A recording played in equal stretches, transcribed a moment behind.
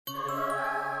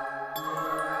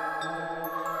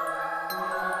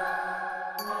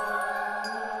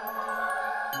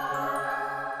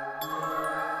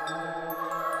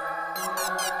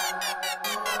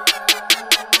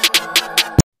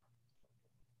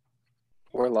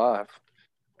We're live.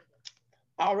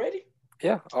 Already?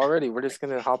 Yeah, already. We're just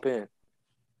gonna hop in.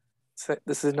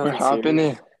 This is We're nothing hopping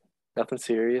serious. in. Nothing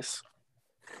serious.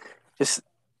 Just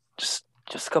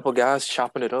a couple guys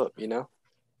chopping it up, you know?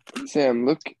 Sam,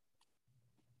 look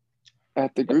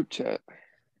at the group chat.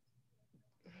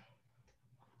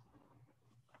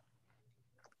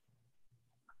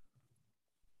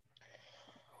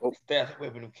 Steph,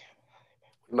 wait, wait,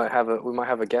 We might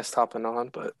have a guest hopping on,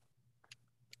 but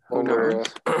Who knows?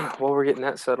 while we're getting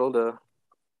that settled,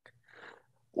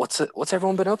 what's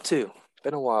everyone been up to?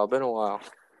 Been a while.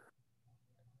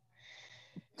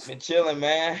 been chilling,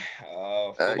 man.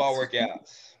 Football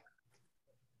workouts.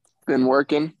 Been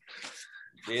working.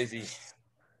 Busy.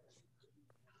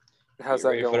 How's Get that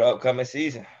ready going? for the upcoming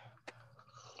season.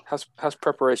 How's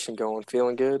preparation going?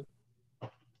 Feeling good?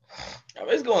 I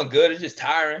mean, it's going good. It's just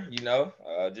tiring, you know.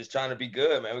 Just trying to be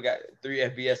good, man. We got 3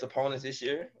 FBS opponents this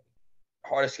year.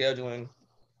 Hardest schedule in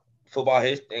football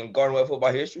history and Garden Web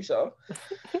football history. So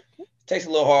it takes a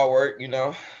little hard work, you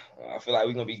know. I feel like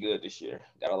we're gonna be good this year.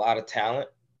 Got a lot of talent.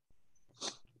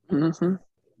 Mm-hmm.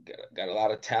 Got a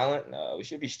lot of talent. We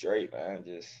should be straight, man.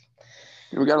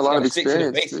 We got a lot of gotta stick to the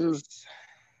experience too. basics.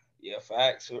 Yeah,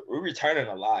 facts. We're returning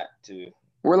a lot too.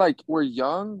 We're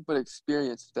young but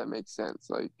experienced, if that makes sense.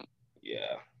 Like,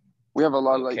 Yeah. we have a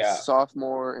lot of No like cap.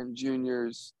 sophomore and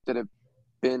juniors that have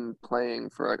been playing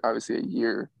for like obviously a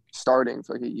year, starting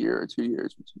for like a year or 2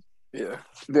 years, which is Yeah.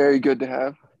 very good to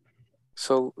have.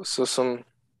 So some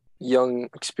young,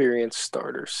 experienced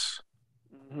starters.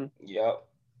 Mm-hmm. Yep.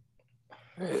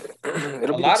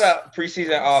 It'll A be lot of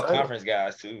preseason all exciting. conference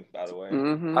guys too, by the way.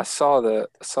 Mm-hmm. I saw that.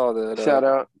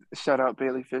 Shout out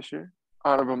Bailey Fisher.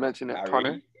 Honorable mention at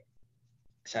punter. Nari.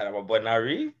 Shout out my boy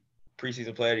Nari.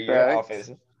 Preseason player of the year, Facts.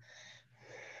 offensive.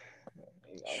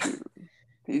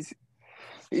 Shoot.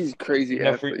 He's crazy.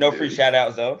 No free shout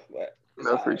outs though. But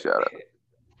No free shout out.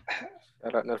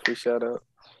 Shout out, no free shout out.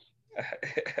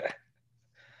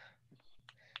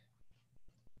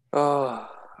 Oh,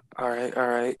 all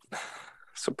right.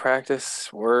 So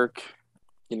practice, work,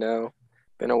 you know.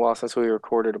 Been a while since we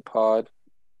recorded a pod.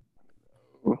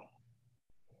 When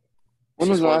It's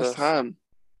was just the one of last those- time?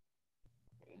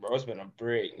 Bro, it's been a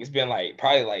break. It's been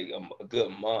probably a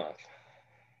good month.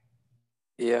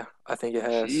 Yeah, I think it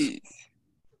has. Jeez.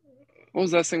 What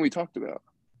was the last thing we talked about?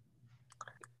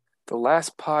 The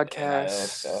last NIL podcast.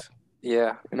 stuff.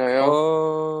 Yeah. NIL,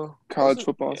 Oh, college was it?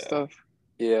 football Yeah. stuff.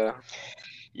 Yeah.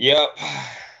 Yep.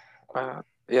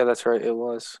 Yeah, that's right. It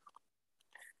was.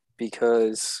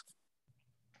 Because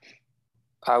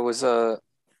I was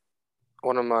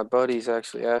one of my buddies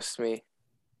actually asked me.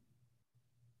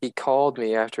 He called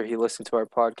me after he listened to our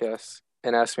podcast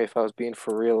and asked me if I was being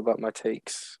for real about my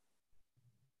takes.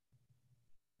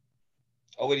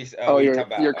 Oh, what are you talking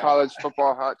about? your college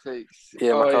football hot takes.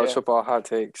 Yeah, my Oh, college yeah. football hot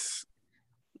takes.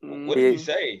 What did you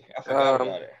say? I forgot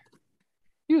about it.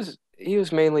 He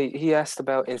was mainly he asked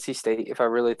about NC State if I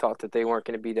really thought that they weren't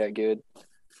going to be that good.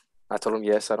 I told him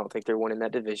yes, I don't think they're winning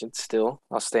that division still.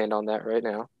 I'll stand on that right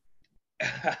now.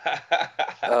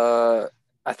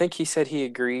 I think he said he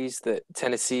agrees that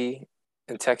Tennessee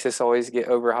and Texas always get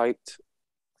overhyped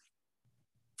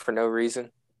for no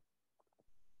reason.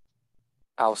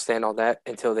 I'll stand on that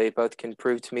until they both can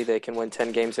prove to me they can win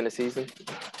 10 games in a season.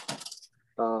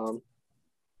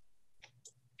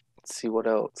 Let's see what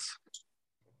else.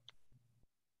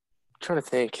 I'm trying to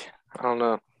think. I don't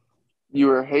know. You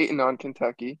were hating on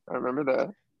Kentucky. I remember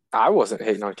that. I wasn't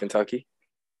hating on Kentucky.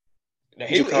 No,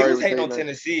 he Jakari was was hating on hating on-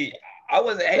 Tennessee. I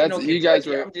wasn't hating That's- on you Kentucky. guys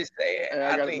were- I'm just saying. Yeah,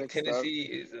 I I got it think mixed up.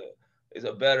 Tennessee is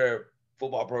a better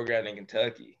football program than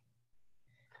Kentucky.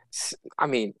 I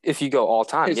mean, if you go all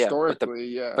time, yeah. Historically,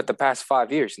 yeah. But the past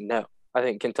 5 years, no. I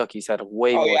think Kentucky's had a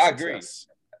way Oh, more yeah, I agree. success.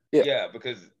 Yeah,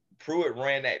 because Pruitt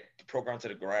ran that program to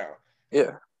the ground.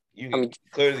 Yeah. You I can mean,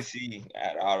 clearly see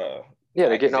at all the yeah,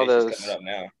 they're getting all accusations those. coming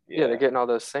up now. Yeah, they're getting all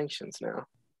those sanctions now.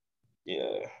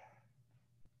 Yeah.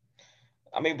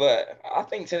 I mean, but I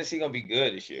think Tennessee gonna be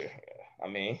good this year. I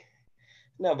mean,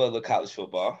 nothing but little college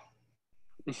football.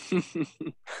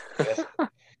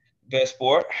 Best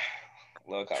sport.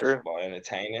 Love college True. football,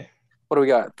 entertaining. What do we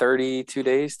got? 32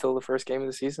 days till the first game of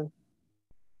the season?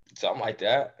 Something like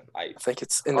that. I think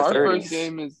it's in the Our 30s. first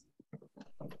game is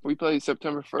we play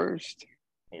September 1st.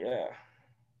 Yeah.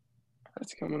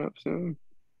 That's coming up soon.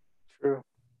 True.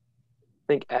 I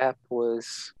think app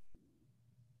was.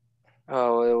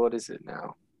 Oh, what is it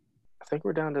now? I think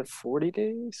we're down to 40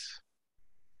 days.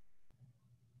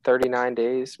 39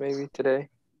 days maybe today.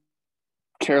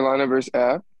 Carolina versus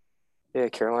App. Yeah,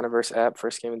 Carolina versus App,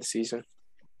 first game of the season.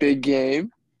 Big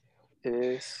game. It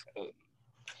is.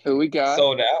 Who we got?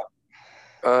 Sold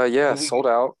out. Yeah, Who we sold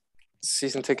out.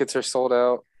 Season tickets are sold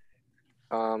out.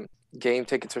 Game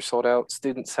tickets are sold out.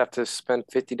 Students have to spend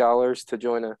 $50 to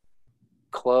join a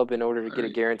club in order to get a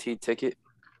Alright. guaranteed ticket.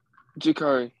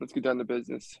 Jakari, let's get down to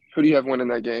business. Who do you have winning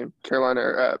that game? Carolina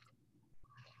or App?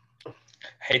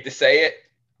 hate to say it.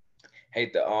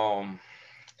 Hate to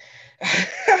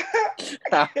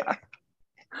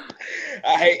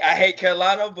I hate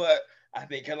Carolina, but I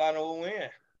think Carolina will win.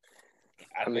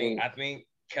 I think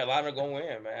Carolina gonna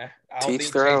win, man. I don't Teach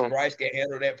think their Chase own. Bryce can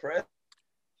handle that pressure.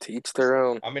 To each their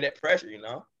own. I mean that pressure,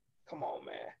 Come on,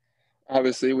 man.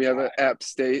 Obviously, we have an App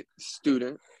State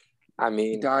student, I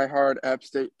mean, diehard App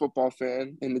State football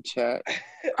fan in the chat.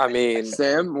 I mean,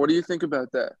 Sam, what do you think about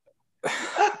that?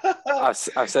 I've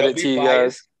said Don't it be to you biased.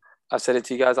 guys. I've said it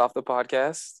to you guys off the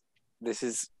podcast. This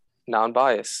is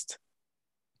non-biased.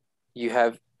 You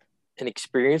have an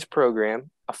experienced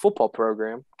program, a football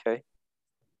program, okay?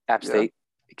 App Yeah. State,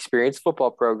 experienced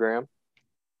football program,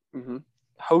 Mm-hmm.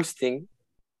 hosting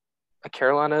a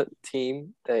Carolina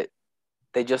team that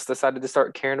they just decided to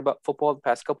start caring about football the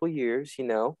past couple of years,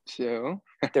 So,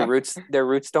 Their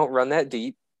roots don't run that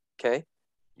deep, okay?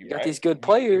 You got right. these good We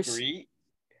players. agreed.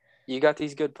 You got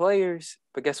these good players,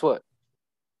 but guess what?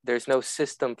 There's no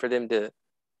system for them to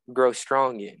grow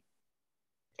strong in.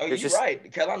 Oh, There's you're just- right.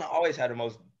 Carolina always had the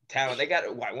most talent. They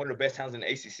got one of the best talents in the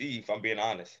ACC, if I'm being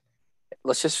honest.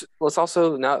 Let's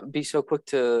also not be so quick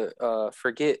to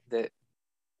forget that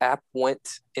App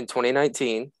went in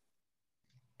 2019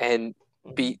 and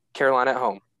beat Carolina at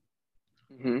home.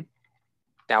 mm-hmm.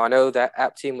 Now I know that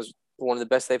App team was one of the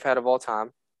best they've had of all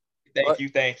time,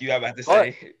 Thank you. I'm about to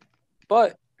say.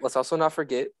 but let's also not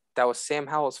forget that was Sam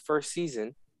Howell's first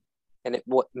season, and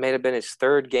what may have been his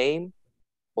third game.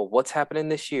 Well, what's happening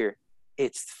this year?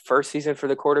 It's first season for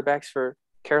the quarterbacks for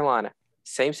Carolina.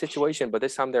 Same situation, but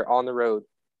this time they're on the road,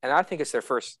 and I think it's their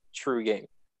first true game.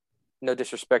 No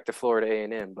disrespect to Florida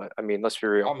A&M, but I mean, let's be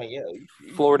real. I mean,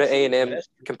 yeah. Florida you see, A&M that's-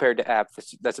 compared to App,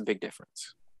 that's a big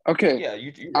difference. Okay. Yeah,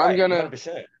 you're I'm right. gonna-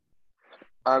 100%.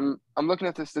 I'm looking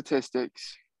at the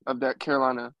statistics of that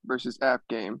Carolina versus App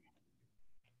game.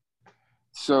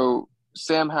 So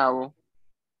Sam Howell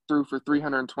threw for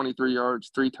 323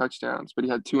 yards, 3 touchdowns, but he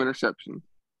had 2 interceptions.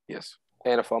 Yes,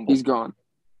 and a fumble. He's gone.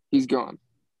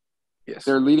 Yes,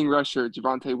 Their leading rusher,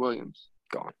 Javonte Williams,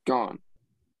 gone.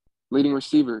 Leading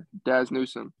receiver, Daz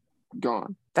Newsome,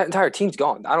 gone. That entire team's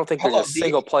gone. I don't think Hold there's up, a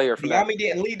single player from that. Diami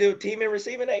didn't lead the team in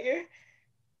receiving that year?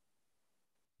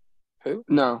 Who?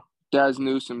 No, Daz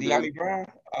Newsome did. Diami Brown?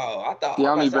 Oh, I thought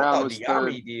De'Ami Brown was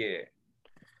Diami did.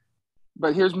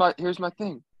 But here's my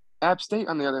thing. App State,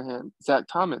 on the other hand, Zach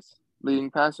Thomas, leading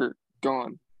passer,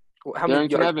 gone. How many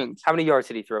Darrington yards? Evans, How many yards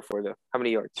did he throw for though? How many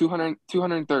yards?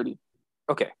 230.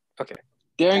 Okay. How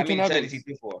Darrington many touchdowns Evans, he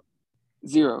threw for?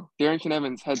 0. Darrington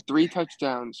Evans had 3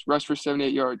 touchdowns, rushed for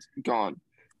 78 yards, gone.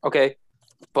 Okay,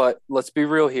 but let's be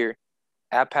real here.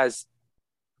 App has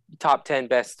top 10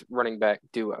 best running back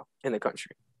duo in the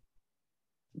country.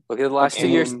 Look at the last 2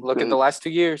 years. Look at the last 2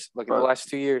 years. Look at the last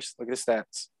 2 years. Look at the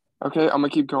stats. Okay, I'm going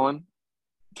to keep going.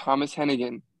 Thomas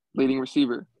Hennigan, leading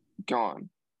receiver, gone.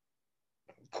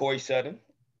 Corey Sutton.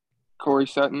 Corey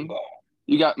Sutton. Gone.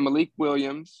 You got Malik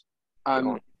Williams. I'm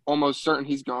Gone. almost certain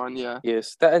he's gone, yeah.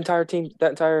 Yes, that entire team,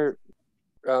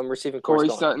 receiving core Corey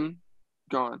is gone. Sutton,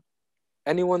 gone.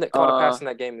 Anyone that caught a pass in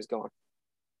that game is gone.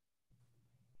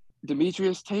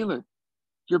 Demetrius Taylor,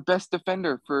 your best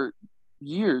defender for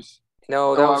years.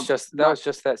 No, that Oh, was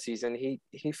just that season.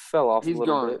 He fell off He's a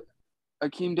little gone. bit.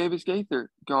 Akeem Davis-Gaither,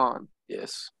 gone.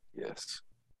 Yes.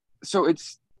 So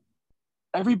it's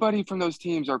everybody from those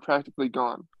teams are practically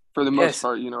gone for the most Yes.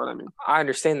 part, you know what I mean? I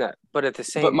understand that, but at the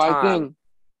same But time,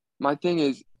 my thing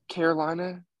is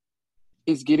Carolina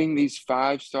is getting these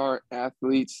 5-star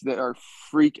athletes that are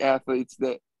freak athletes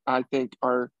that I think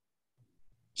are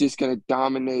just going to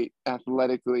dominate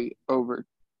athletically over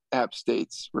App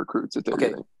State's recruits that they're Okay.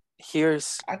 getting.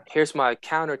 here's my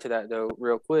counter to that though,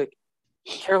 real quick.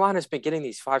 Carolina's been getting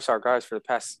these 5-star guys for the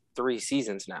past 3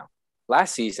 seasons now.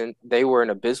 Last season, they were an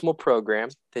abysmal program.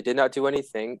 They did not do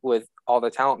anything with all the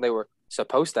talent they were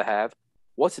supposed to have.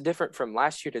 What's different from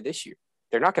last year to this year?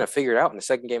 They're not going to figure it out in the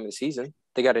second game of the season.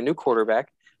 They got a new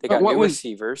quarterback. They got new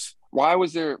receivers. Why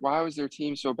was their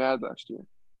team so bad last year?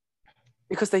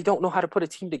 Because they don't know how to put a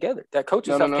team together. That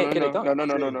coaching staff can't get it done.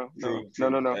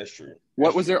 No. That's true.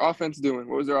 What was their offense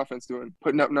doing?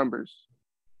 Putting up numbers.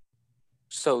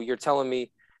 So you're telling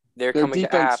me they're Their coming to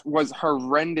App. defense was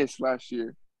horrendous last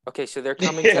year. Okay, so they're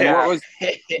coming to And App.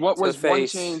 what To was one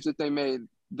face- change that they made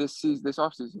this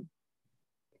offseason?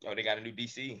 Oh, they got a new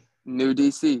DC. New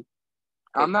DC.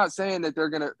 I'm not saying that they're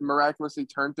gonna miraculously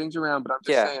turn things around, but I'm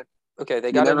just saying Okay, they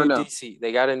You got a never new know. DC.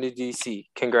 They got a new DC.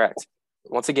 Congrats.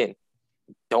 Once again,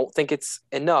 don't think it's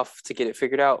enough to get it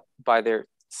figured out by their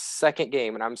second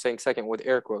game, and I'm saying second with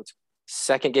air quotes,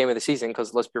 second game of the season,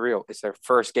 because let's be real, it's their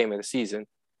first game of the season.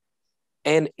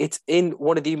 And it's in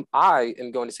one of the, I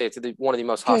am going to say it's one of the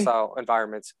most Okay. hostile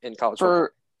environments in college football.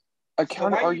 For a So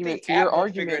counter why do you argument think to your App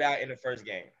won't figure it argument, out in the first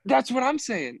game? that's what I'm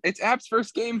saying. It's App's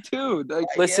first game too. Like,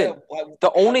 Listen, Yeah,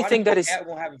 the only why thing do you that think is App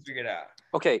won't have it figured out?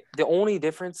 okay, the only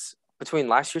difference between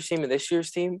last year's team and this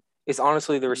year's team is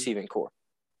honestly the receiving core.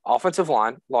 Offensive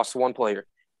line lost one player.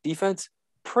 Defense,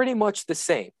 pretty much the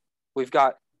same. We've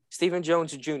got Stephen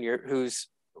Jones Jr., who's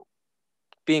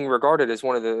being regarded as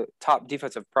one of the top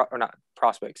defensive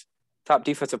top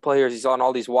defensive players. He's on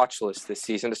all these watch lists this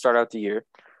season to start out the year.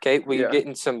 Okay, we're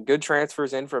getting some good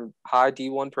transfers in from high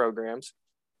D1 programs.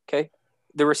 Okay,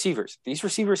 the receivers. These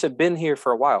receivers have been here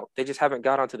for a while. They just haven't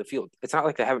got onto the field. It's not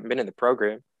like they haven't been in the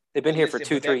program. They've been here for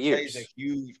 2-3 years. That plays a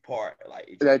huge part.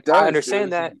 Like that does. I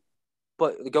understand that,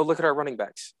 but go look at our running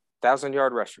backs.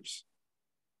 1,000-yard rushers.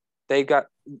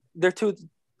 They're two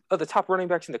of the top running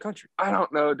backs in the country. I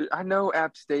don't know, dude. I know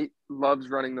App State loves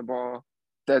running the ball.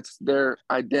 That's their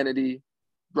identity.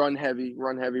 Run heavy,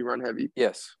 run heavy, run heavy.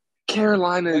 Yes.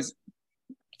 Carolina's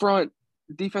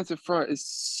defensive front is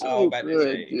so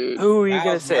good, dude. Who are you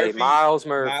going to say? Miles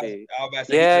Murphy.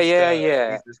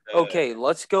 Yeah. Okay,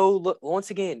 let's go. Look,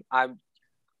 once again, I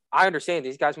understand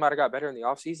these guys might have got better in the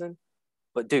offseason,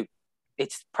 but, dude,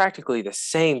 it's practically the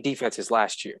same defense as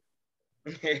last year.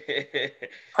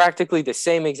 Practically the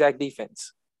same exact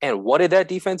defense. And what did that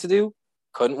defense do?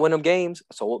 Couldn't win them games.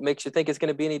 So what makes you think it's going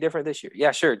to be any different this year?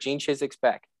 Yeah, sure. Gene Chizik's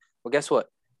back. Well, guess what?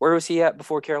 Where was he at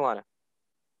before Carolina?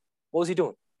 What was he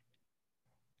doing?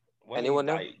 Anyone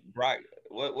know?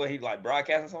 What he like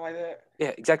broadcasting something like that?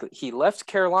 Yeah, exactly. He left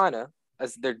Carolina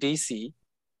as their DC,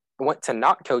 went to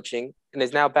not coaching, and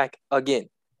is now back again.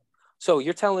 So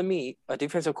you're telling me a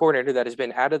defensive coordinator that has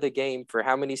been out of the game for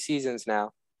how many seasons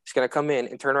now is going to come in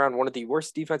and turn around one of the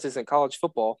worst defenses in college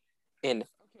football in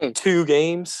 2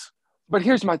 games? But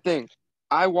here's my thing.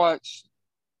 I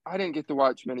didn't get to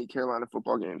watch many Carolina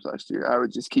football games last year. I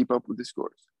would just keep up with the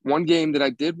scores. One game that I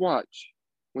did watch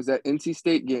was that NC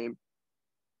State game.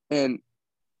 And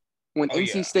when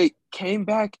NC State came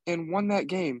back and won that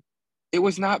game, it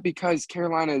was not because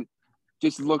Carolina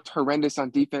just looked horrendous on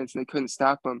defense and they couldn't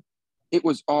stop them. It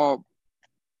was all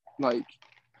like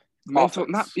mental,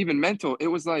 not even mental. It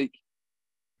was like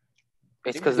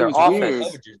it's because their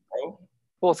offense.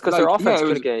 Well, it's because their offense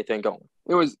couldn't get anything going.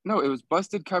 It was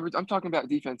busted coverage. I'm talking about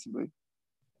defensively.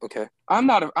 Okay.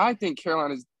 I think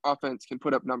Carolina's offense can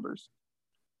put up numbers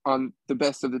on the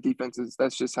best of the defenses.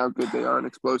 That's just how good they are and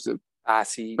explosive. I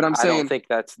see. But I'm saying, I don't think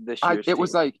that's this year's team.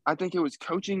 Was like, I think it was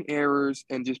coaching errors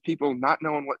and just people not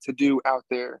knowing what to do out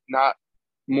there, not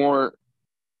more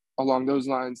along those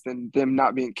lines than them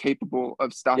not being capable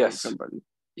of stopping somebody.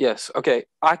 Yes. Okay.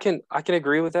 I can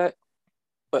agree with that.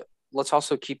 But let's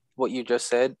also keep what you just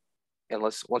said. And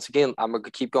once again, I'm going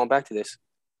to keep going back to this.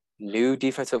 New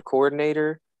defensive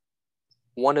coordinator,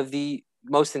 one of the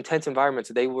most intense environments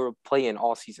they will play in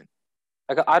all season.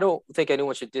 Like, I don't think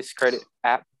anyone should discredit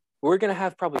App. We're going to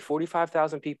have probably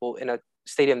 45,000 people in a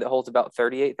stadium that holds about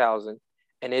 38,000,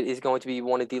 and it is going to be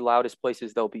one of the loudest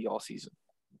places they'll be all season.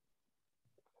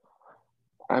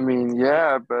 I mean,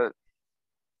 yeah, but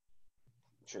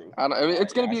true.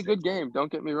 It's going to be a good game.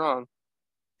 Don't get me wrong.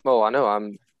 Oh, I know.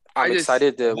 I'm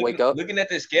excited to wake up. Looking at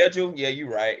the schedule, yeah, you're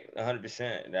right,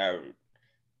 100%.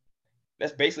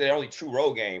 That's basically the only true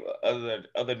road game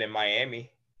other than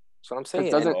Miami. That's what I'm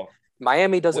saying.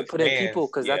 Miami doesn't put in people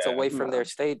because that's away from their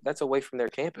state. That's away from their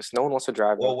campus. No one wants to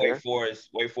drive out there.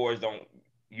 Wake Forest don't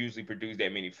usually produce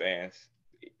that many fans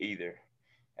either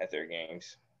at their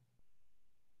games.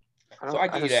 So I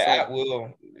give you that.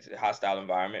 It's a hostile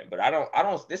environment, but I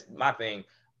don't. This is my thing.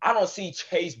 I don't see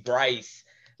Chase Bryce.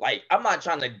 Like, I'm not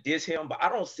trying to diss him, but I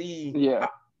don't see. Yeah.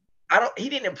 He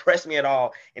didn't impress me at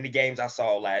all in the games I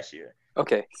saw last year.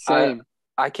 Okay. Same.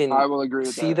 I will agree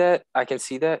with that. I can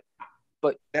see that.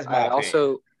 But that's my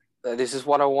also, this is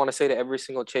what I want to say to every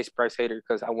single Chase Bryce hater,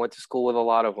 because I went to school with a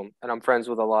lot of them, and I'm friends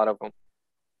with a lot of them.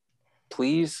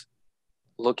 Please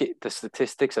look at the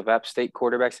statistics of App State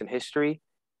quarterbacks in history.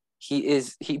 He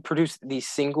produced the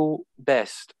single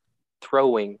best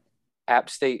throwing App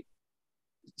State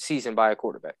season by a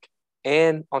quarterback.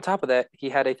 And on top of that, he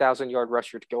had a 1,000-yard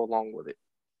rusher to go along with it.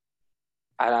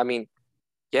 I mean,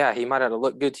 yeah, he might have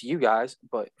looked good to you guys,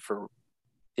 but for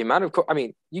the amount of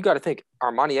you got to think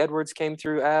Armani Edwards came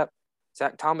through App.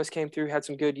 Zach Thomas came through, had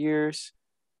some good years.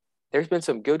 There's been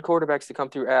some good quarterbacks to come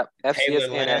through App,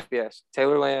 FCS and FBS.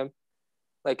 Taylor Lamb.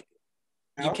 Like,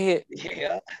 you can't.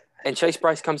 Yeah. and Chase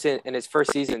Bryce comes in his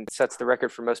first season, sets the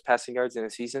record for most passing yards in a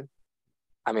season.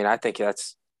 I mean, I think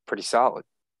that's pretty solid.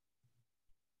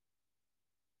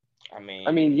 I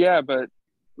I mean, yeah, but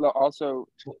also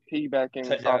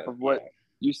piggybacking off of what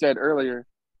you said earlier,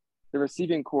 the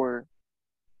receiving core,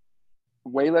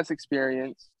 way less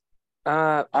experience.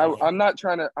 I'm not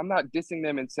dissing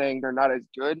them and saying they're not as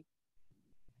good,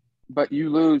 but you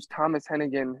lose Thomas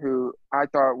Hennigan, who I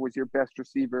thought was your best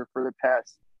receiver for the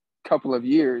past couple of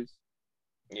years.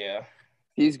 Yeah.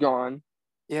 He's gone.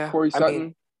 Yeah. Corey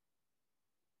Sutton,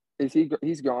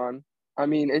 he's gone. I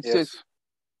mean, it's just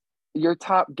your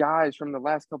top guys from the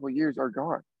last couple of years are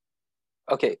gone.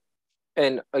 Okay.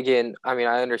 And again, I mean,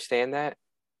 I understand that,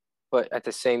 but at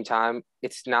the same time,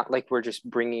 it's not like we're just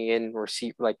bringing in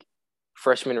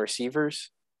freshman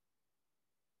receivers.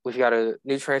 We've got a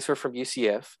new transfer from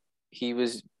UCF. He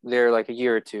was there like a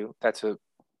year or two.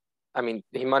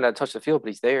 He might not touch the field, but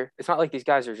he's there. It's not like these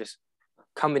guys are just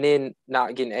coming in,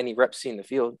 not getting any reps in the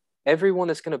field. Everyone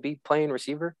that's going to be playing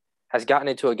receiver has gotten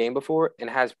into a game before and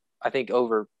has, I think,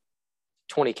 over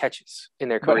 20 catches in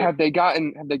their career. But have they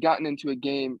gotten into a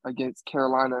game against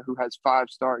Carolina, who has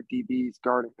 5-star DBs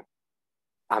guarding them?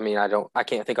 I mean, I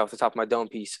can't think off the top of my dome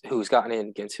piece who's gotten in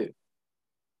against who.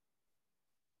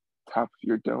 Top of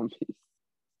your dome piece.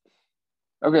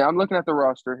 Okay, I'm looking at the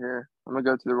roster here. I'm gonna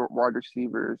go to the wide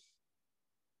receivers.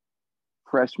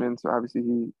 Freshman, so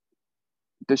obviously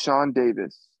Deshaun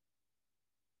Davis.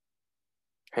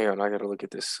 Hang on, I gotta look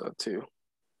at this too.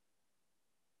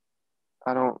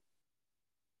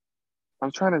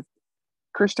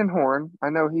 Christian Horn. I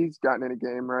know he's gotten in a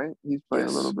game, right? He's played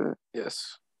a little bit.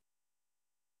 Yes.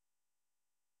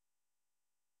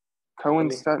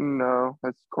 Cohen Sutton, no,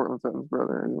 that's Cortland Sutton's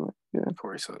brother, isn't it? Yeah.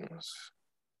 Corey Sutton's.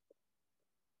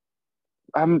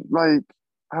 Hang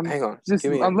on.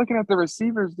 I'm looking at the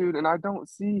receivers, dude, and I don't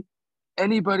see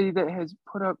anybody that has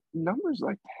put up numbers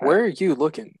like that. Where are you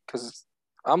looking? Because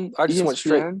I just ESPN? went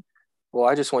straight. Well,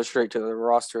 I just went straight to the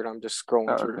roster, and I'm just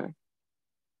scrolling through. Okay.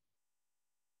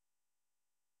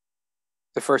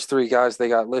 The first three guys they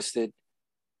got listed: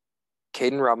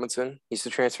 Caden Robinson, he's the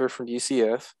transfer from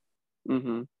UCF.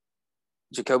 Mm-hmm.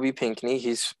 Jacoby Pinkney,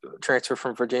 he's a transfer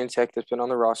from Virginia Tech that's been on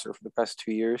the roster for the past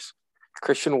 2 years.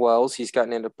 Christian Wells, he's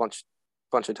gotten in a bunch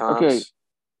of times. Okay,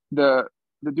 the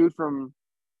dude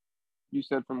you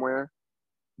said from where?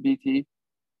 BT?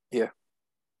 Yeah.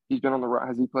 He's been on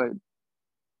has he played?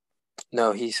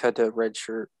 No, he's had to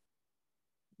redshirt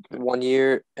 1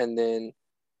 year, and then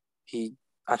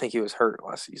I think he was hurt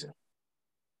last season.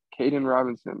 Caden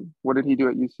Robinson, what did he do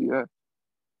at UCF?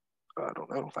 I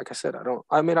don't know. Like I said, I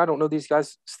don't know these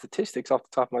guys' statistics off the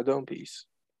top of my dome piece.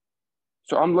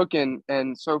 So I'm looking,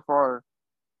 and so far,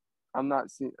 I'm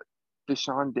not seeing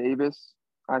Deshaun Davis.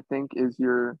 I think is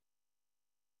your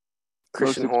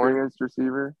Christian most experienced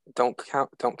receiver. Don't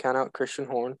count out Christian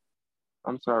Horn.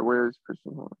 I'm sorry. Where is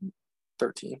Christian Horn?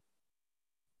 13.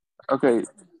 Okay.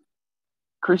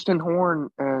 Christian Horn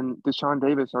and Deshaun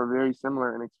Davis are very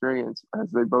similar in experience,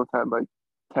 as they both had like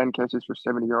 10 catches for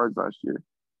 70 yards last year.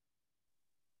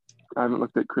 I haven't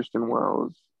looked at Christian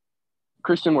Wells.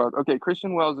 Okay,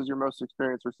 Christian Wells is your most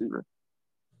experienced receiver.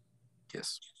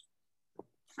 Yes.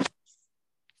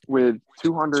 With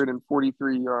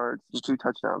 243 yards and 2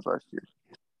 touchdowns last year.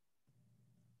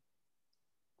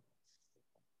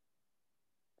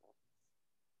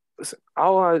 Listen,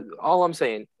 all I'm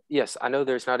saying, yes, I know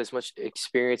there's not as much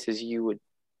experience as you would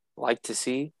like to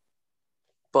see,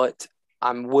 but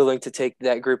I'm willing to take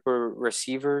that group of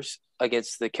receivers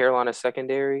against the Carolina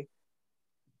secondary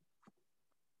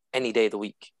any day of the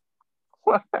week.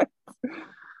 What?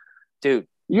 Dude.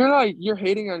 You're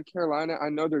hating on Carolina. I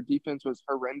know their defense was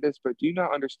horrendous, but do you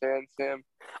not understand, Sam?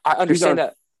 I understand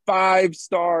that.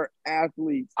 5-star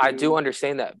athletes. Dude. I do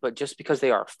understand that, but just because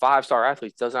they are 5-star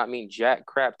athletes does not mean jack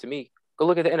crap to me. Go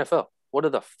look at the NFL. What do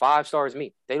the 5 stars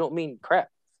mean? They don't mean crap.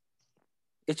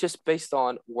 It's just based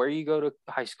on where you go to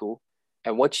high school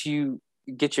and what you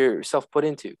get yourself put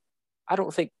into. I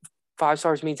don't think 5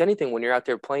 stars means anything when you're out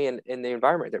there playing in the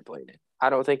environment they're playing in. I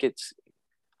don't think that's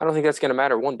going to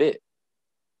matter one bit.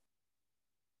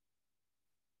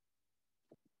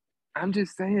 I'm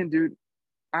just saying, dude,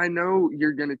 I know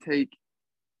you're going to take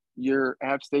your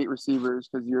App State receivers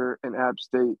because you're an App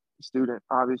State student,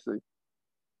 obviously.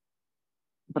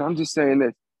 But I'm just saying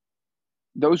that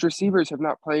those receivers have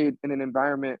not played in an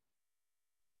environment.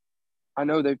 I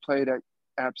know they've played at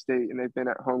App State and they've been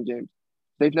at home games.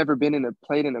 They've never played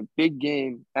in a big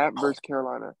game at versus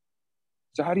Carolina.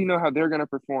 So how do you know how they're going to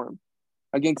perform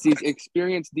against these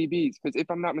experienced DBs? Because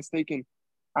if I'm not mistaken,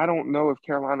 I don't know if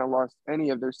Carolina lost any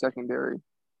of their secondary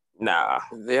Nah.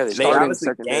 Yeah, They Starting honestly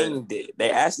secondary. gained it. They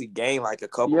actually gained like a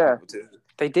couple Yeah. people too.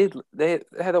 they did. They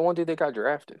had that one dude that got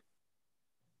drafted.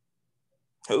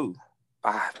 Who?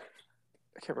 I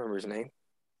can't remember his name.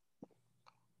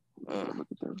 Look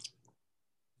at them.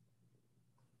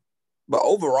 But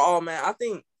overall, man, I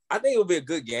think it'll be a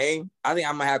good game. I think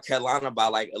I'm gonna have Carolina by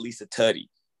like at least a tutty.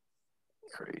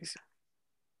 Crazy.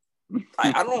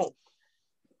 I don't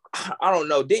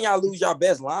know. Didn't y'all lose y'all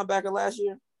best linebacker last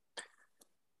year?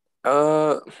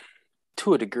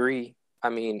 To a degree. I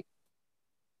mean,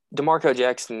 DeMarco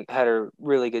Jackson had a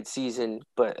really good season,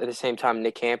 but at the same time,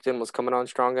 Nick Hampton was coming on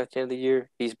strong at the end of the year.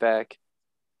 He's back.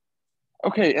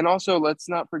 Okay, and also let's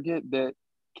not forget that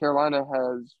Carolina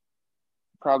has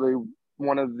probably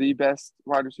one of the best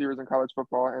wide receivers in college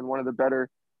football and one of the better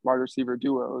wide receiver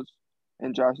duos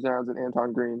in Josh Downs and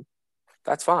Anton Green.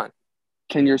 That's fine.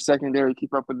 Can your secondary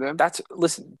keep up with them?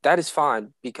 Listen, that is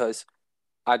fine because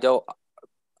I don't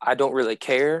really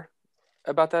care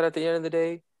about that at the end of the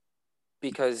day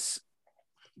because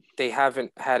they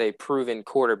haven't had a proven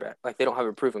quarterback. Like they don't have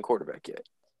a proven quarterback yet.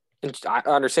 And I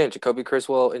understand Jacoby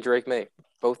Criswell and Drake May,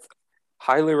 both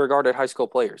highly regarded high school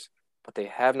players, but they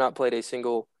have not played a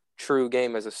single true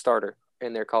game as a starter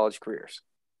in their college careers.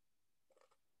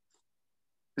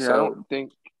 Yeah, I don't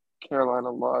think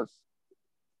Carolina lost.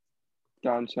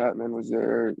 Don Chapman was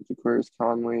there, Jaquarius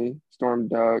Conley, Storm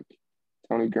Duck,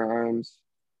 Tony Grimes,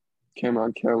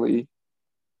 Cameron Kelly.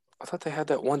 I thought they had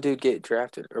that one dude get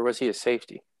drafted, or was he a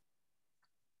safety?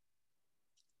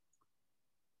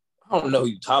 I don't know who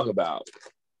you talk about.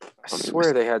 I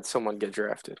swear they had someone get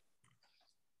drafted.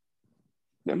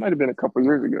 That might have been a couple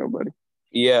years ago, buddy.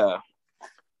 Yeah.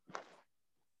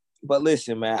 But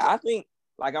listen, man, I think,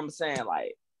 like I'm saying,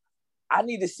 like, I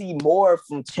need to see more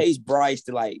from Chase Bryce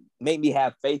to, like, make me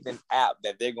have faith in App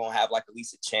that they're going to have, like, at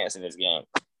least a chance in this game.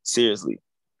 Seriously.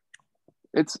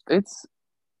 It's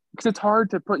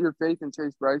hard to put your faith in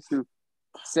Chase Bryce, who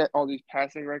set all these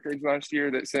passing records last year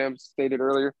that Sam stated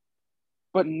earlier,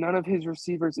 but none of his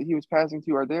receivers that he was passing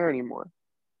to are there anymore.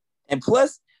 And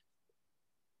plus,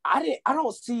 I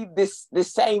don't see this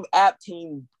same App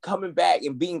team coming back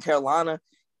and beating Carolina,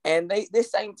 and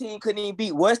this same team couldn't even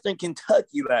beat Western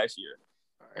Kentucky last year.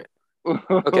 All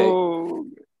right. Okay.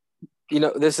 You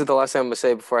know, this is the last thing I'm gonna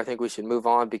say before I think we should move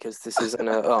on because this isn't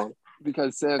a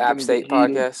because Sam's App State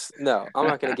podcast. No, I'm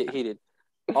not gonna get heated.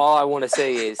 All I want to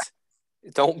say is,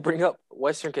 don't bring up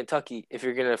Western Kentucky if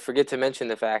you're gonna forget to mention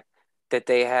the fact that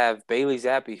they have Bailey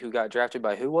Zappi, who got drafted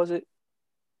by who was it?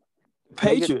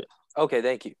 Patriot. Okay,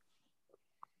 thank you.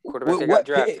 Quarterback that got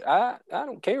drafted. I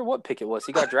don't care what pick it was.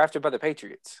 He got drafted by the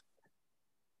Patriots.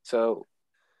 So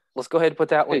let's go ahead and put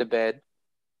that one to bed.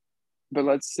 But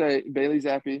let's say Bailey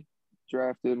Zappi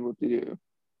drafted. What do you do?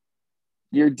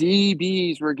 Your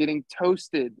DBs were getting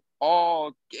toasted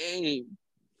all game.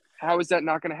 How is that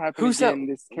not going to happen again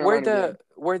this Carolina game?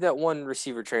 Where'd that one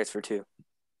receiver transfer to?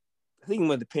 I think he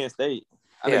went to Penn State.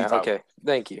 Yeah, okay.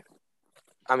 Thank you.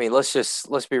 I mean,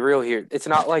 let's be real here. It's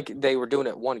not like they were doing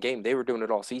it one game. They were doing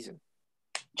it all season.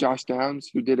 Josh Downs,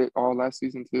 who did it all last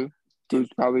season too, who's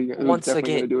definitely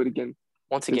going to do it again.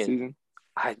 Once again, season.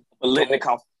 I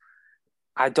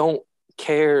don't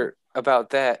care about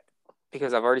that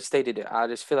because I've already stated it. I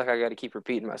just feel like I got to keep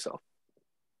repeating myself.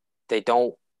 They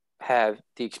don't have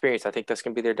the experience. I think that's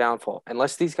going to be their downfall.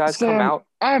 Unless these guys come out.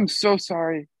 I'm so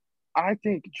sorry. I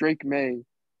think Drake May,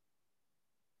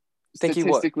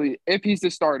 statistically, if he's the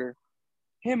starter,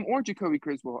 him or Jacoby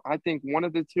Criswell, I think one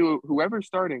of the two, whoever's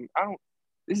starting,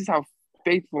 this is how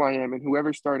faithful I am, and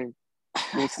whoever's starting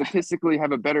will statistically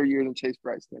have a better year than Chase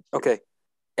Bryce next year. Okay.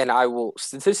 And I will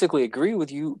statistically agree with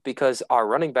you because our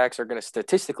running backs are going to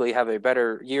statistically have a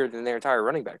better year than their entire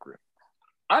running back group.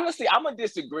 Honestly, I'm going to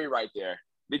disagree right there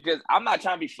because I'm not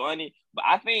trying to be funny, but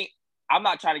I think I'm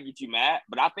not trying to get you mad,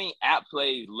 but I think App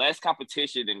plays less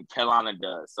competition than Carolina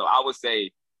does. So I would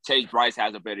say Chase Bryce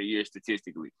has a better year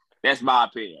statistically. That's my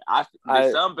opinion.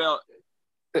 The Sun Belt.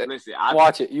 Listen,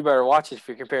 watch it. You better watch it if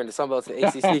you're comparing the Sun Belt to the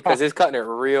ACC because it's cutting it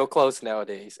real close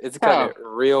nowadays. It's cutting it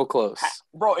real close.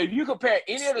 Bro, if you compare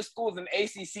any of the schools in the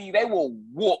ACC, they will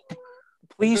whoop.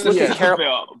 Please look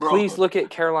at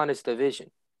Carolina's division.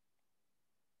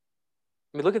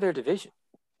 I mean, look at their division.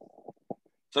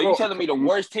 So you're telling me the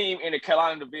worst team in the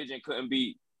Carolina division couldn't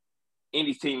beat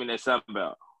any team in the Sun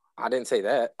Belt? I didn't say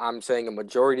that. I'm saying a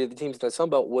majority of the teams in the Sun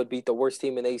Belt would beat the worst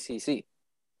team in the ACC.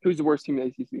 Who's the worst team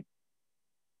in the ACC?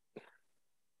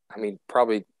 I mean,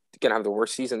 probably going to have the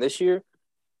worst season this year.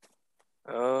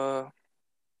 I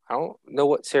don't know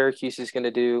what Syracuse is going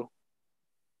to do.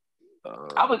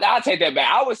 I'll take that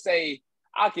back.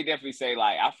 I could definitely say,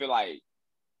 like, I feel like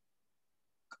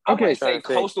I Okay. wouldn't say Trying to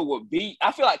think. Coastal would beat.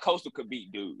 I feel like Coastal could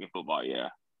beat Duke in football. Yeah.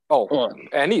 Oh,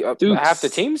 Duke half the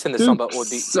teams in the Sun Belt would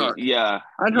beat suck. Duke. Yeah.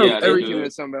 I'd hope Yeah, they every do. team in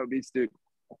the Sun Belt beats Duke.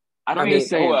 I I'm mean, just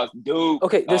saying. who else? Duke.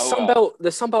 Okay, the who Sun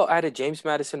else? Belt added James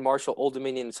Madison, Marshall, Old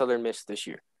Dominion, and Southern Miss this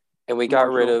year, and we got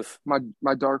rid of.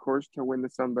 my dark horse to win the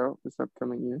Sun Belt this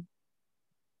upcoming year.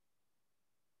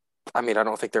 I mean, I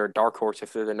don't think they're a dark horse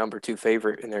if they're the number 2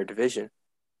 favorite in their division.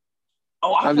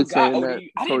 Oh, I I'm just forgot saying ODU. that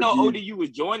I didn't know towards ODU was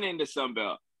joining the Sun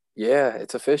Belt. Yeah,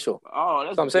 it's official. Oh,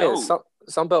 that's So I'm saying dope.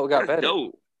 Sun Belt got That's better.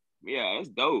 dope. Yeah, that's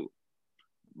dope.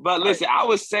 But All listen, I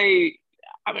would say,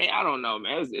 I mean, I don't know,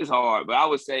 man. It's hard, but I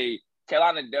would say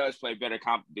Carolina does play better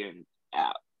comp than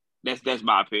App. That's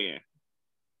my opinion.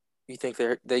 You think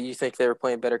they're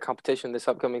playing better competition this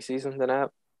upcoming season than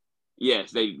App?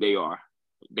 Yes, they are.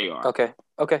 They are. Okay.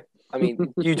 I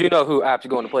mean, you do know who App's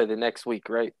going to play the next week,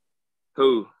 right?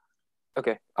 Who?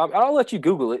 Okay. I'll let you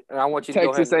Google it, and I want you to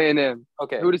Texas go ahead. A&M.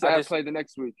 Okay. Who does App play the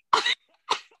next week?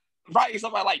 Right,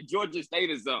 somebody like Georgia State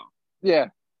or something. Yeah.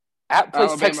 App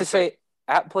plays Alabama.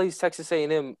 App plays Texas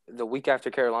A&M the week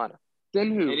after Carolina.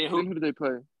 Then who? And then who? Then who do they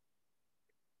play?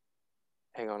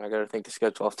 Hang on, I gotta think the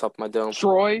schedule off the top of my dome.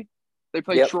 Troy. They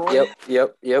play Troy.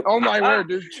 Yep. Oh my word,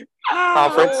 dude.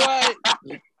 Conference. Oh,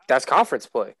 That's conference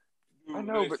play. I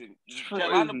know, but Troy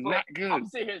Carolina is play, not good. I'm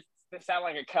sitting here to sound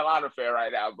like a Carolina fan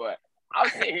right now, but I'm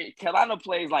sitting here. Carolina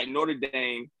plays like Notre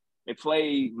Dame. They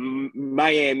play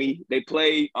Miami. They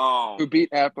play Who beat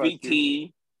App last year?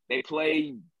 VT. They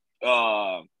play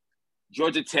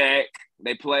Georgia Tech.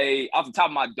 They play off the top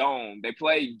of my dome. They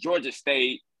play Georgia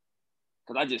State.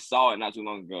 Because I just saw it not too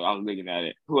long ago. I was looking at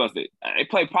it. Who else? They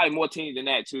play probably more teams than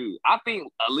that too. I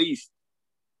think at least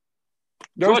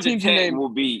Those Georgia teams you Tech named will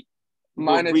beat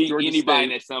minus Georgia anybody in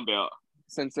State that Sun Belt.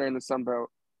 since they're in the Sun Belt.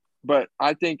 But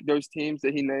I think those teams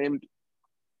that he named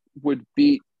would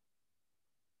beat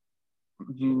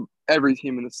every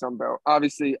team in the Sun Belt.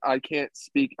 Obviously, I can't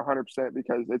speak 100%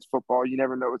 because it's football. You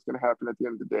never know what's going to happen at the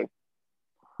end of the day.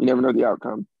 You never know the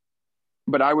outcome.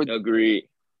 But I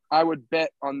would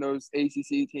bet on those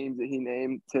ACC teams that he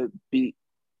named to beat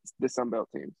the Sun Belt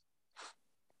teams.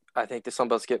 I think the Sun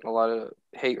Belt's getting a lot of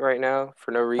hate right now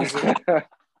for no reason.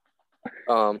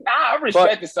 I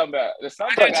respect the Sun Belt. The Sun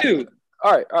Belt too.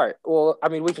 All right. Well, I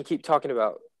mean, we can keep talking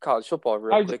about college football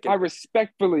real quick. I'm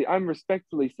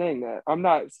respectfully saying that. I'm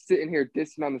not sitting here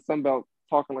dissing on the Sun Belt,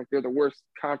 talking like they're the worst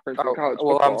conference in college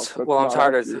football.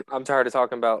 I'm tired of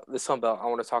talking about the Sun Belt. I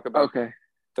want to talk about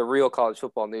the real college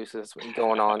football news that's been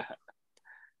going on.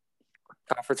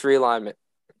 Conference realignment.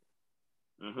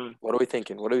 Mm-hmm. What are we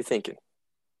thinking?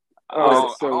 I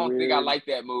don't think I like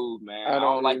that move, man. I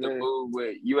don't like the move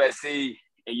with USC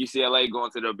and UCLA going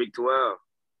to the Big 12.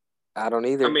 I don't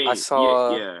either. I mean, I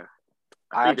saw. Yeah.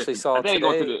 I actually saw today.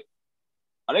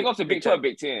 Are they going to Big 12,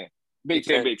 Big 10? Big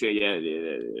 10.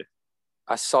 Yeah.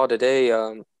 I saw today.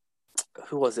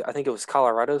 Who was it? I think it was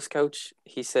Colorado's coach.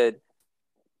 He said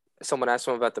someone asked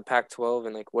him about the Pac-12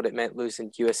 and like what it meant losing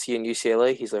USC and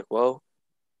UCLA. He's like, "Well,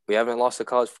 we haven't lost a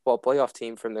college football playoff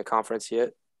team from the conference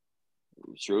yet."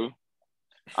 True.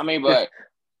 I mean, but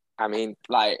I think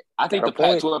the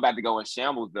Pac-12 about to go in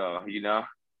shambles, though. You know,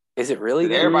 is it really?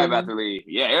 Everybody about to leave.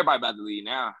 Yeah, everybody about to leave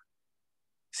now.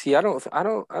 See, I don't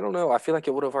know. I feel like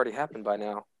it would have already happened by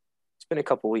now. It's been a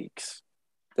couple weeks.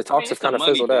 The talks have kind of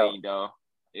fizzled out. Though.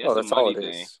 Yeah, that's all it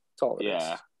is. That's all it is.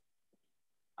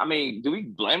 I mean, do we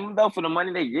blame them though for the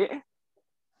money they get?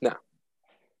 No.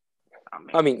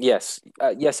 I mean, yes.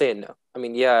 Yes and no. I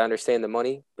mean, yeah, I understand the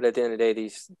money, but at the end of the day,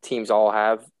 these teams all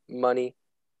have money.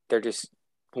 They're just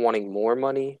wanting more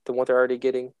money than what they're already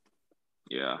getting.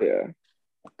 Yeah.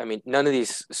 I mean, none of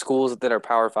these schools that are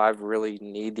Power 5 really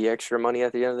need the extra money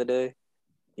at the end of the day.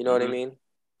 You know what I mean?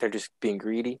 They're just being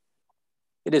greedy.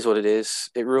 It is what it is.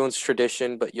 It ruins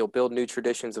tradition, but you'll build new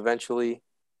traditions eventually.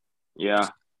 Yeah.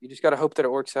 You just got to hope that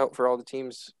it works out for all the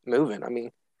teams moving. I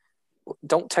mean,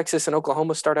 don't Texas and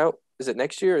Oklahoma start out? Is it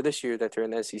next year or this year that they're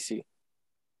in the SEC?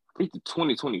 I think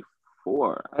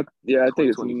 2024. I think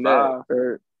it's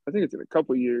next. I think it's in a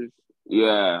couple years.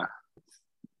 Yeah.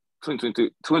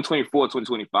 2024,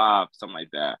 2025, something like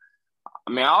that.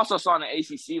 I mean, I also saw in the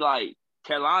ACC, like,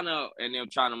 Carolina and them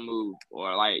trying to move,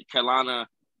 or, like, Carolina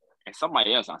and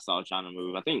somebody else I saw trying to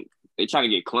move. I think they trying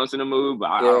to get Clemson to move, but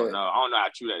I don't know. I don't know how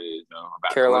true that is, though.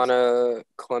 About Carolina,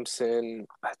 Clemson.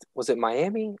 Was it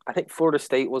Miami? I think Florida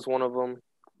State was one of them.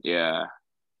 Yeah.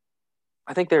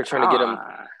 I think they're trying to get them.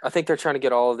 I think they're trying to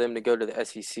get all of them to go to the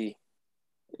SEC.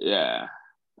 Yeah.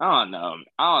 I don't know.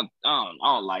 I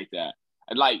don't like that.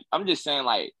 Like, I'm just saying,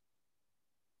 like,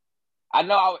 I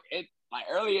know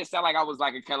earlier it sounded like I was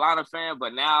like a Carolina fan,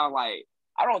 but now, like,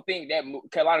 I don't think that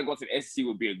Carolina going to the SEC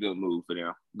would be a good move for them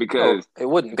No, because it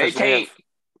wouldn't. they 'Cause we can't.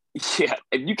 have- Yeah,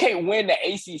 if you can't win the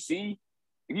ACC,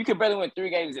 if you can barely win 3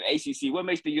 games in ACC, what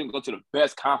makes you go to the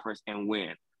best conference and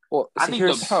win? Well, I see,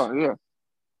 think the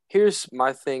here's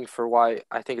my thing for why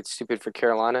I think it's stupid for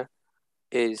Carolina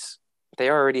is they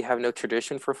already have no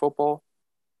tradition for football.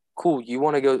 Cool, you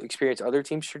want to go experience other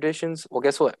teams' traditions? Well,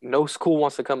 guess what? No school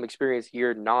wants to come experience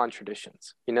your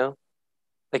non-traditions, you know?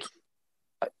 Like,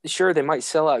 sure, they might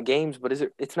sell out games, but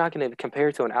it's not going to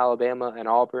compare to an Alabama, an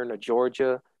Auburn, a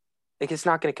Georgia. Like, it's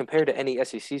not going to compare to any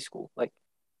SEC school. Like,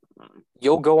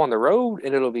 you'll go on the road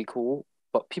and it'll be cool,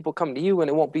 but people come to you and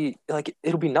it won't be like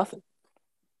it'll be nothing.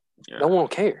 Yeah. No one will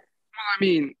care. I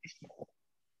mean,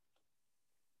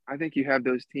 I think you have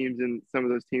those teams and some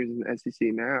of those teams in the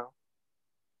SEC now.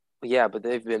 Yeah, but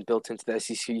they've been built into the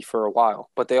SEC for a while.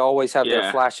 But they always have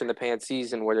their flash in the pan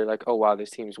season where they're like, oh wow,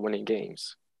 this team's winning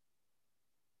games.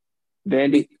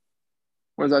 Vandy.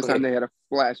 When was the last Okay. time they had a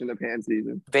flash in the pan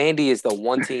season? Vandy is the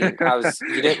one team.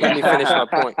 You didn't let me finish my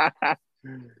point.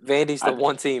 Vandy's the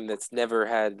one team that's never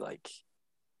had like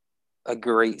a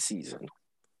great season.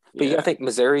 But yeah, I think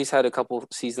Missouri's had a couple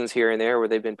seasons here and there where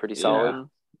they've been pretty solid.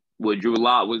 Well, Drew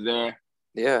Lock was there.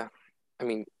 Yeah. I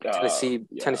mean,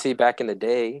 Tennessee back in the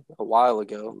day, a while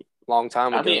ago, long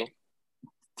time ago. think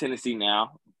Tennessee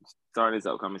now, starting this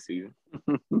upcoming season.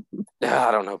 Yeah,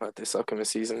 I don't know about this upcoming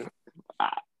season.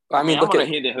 I mean, look at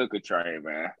hit the hooker train,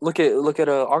 man. Look at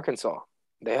Arkansas.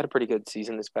 They had a pretty good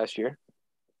season this past year.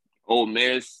 Ole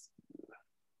Miss,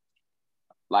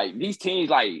 like these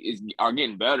teams, are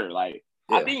getting better. Like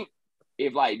I think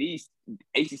if like these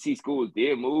ACC schools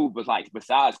did move, but like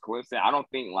besides Clemson, I don't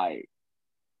think like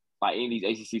any of these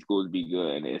ACC schools would be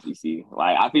good in the SEC.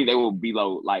 Like I think they will be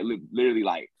low, like literally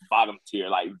like bottom tier,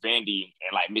 like Vandy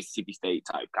and like Mississippi State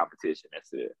type competition.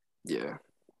 That's it. Yeah,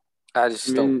 I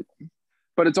don't.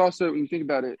 But it's also, when you think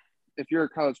about it, if you're a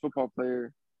college football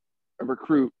player, a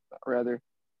recruit rather,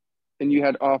 and you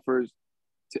had offers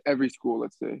to every school,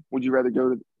 let's say, would you rather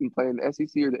go and play in the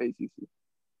SEC or the ACC?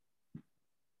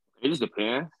 It just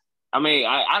depends. I mean,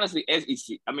 honestly,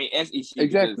 SEC.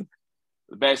 Exactly.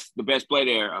 The best play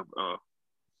there.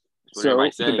 So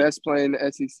the best play in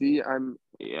the SEC.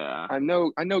 I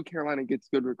know Carolina gets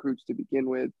good recruits to begin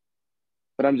with,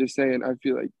 but I'm just saying I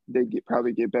feel like they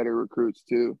probably get better recruits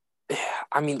too. Yeah,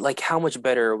 I mean, like how much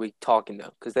better are we talking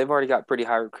though? Because they've already got pretty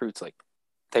high recruits. Like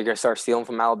they're gonna start stealing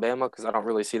from Alabama because I don't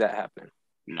really see that happening.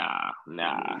 Nah,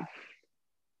 I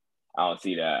don't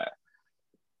see that.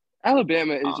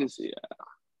 Alabama is just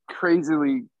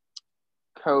crazily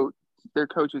coached. Their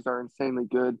coaches are insanely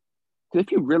good.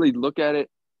 If you really look at it,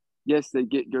 yes, they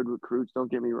get good recruits. Don't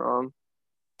get me wrong,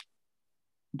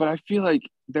 but I feel like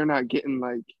they're not getting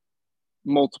like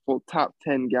multiple top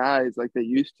 10 guys like they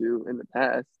used to in the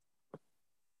past.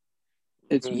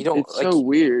 It's so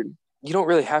weird. You don't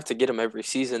really have to get them every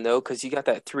season though, because you got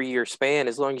that 3-year span.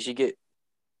 As long as you get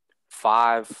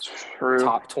 5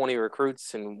 top 20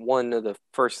 recruits and one of the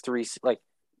first 3, like,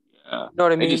 you know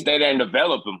what I mean? They just stay there and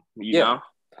develop them. You know.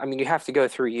 I mean, you have to go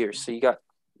 3 years, so you got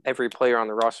every player on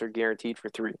the roster guaranteed for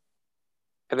 3,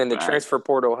 and then the transfer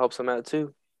portal helps them out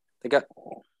too. They got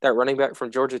that running back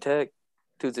from Georgia Tech,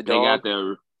 who's a dog. They got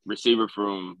the receiver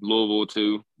from Louisville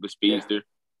too, the speedster. Yeah.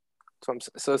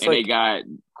 So it's they got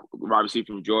wide receiver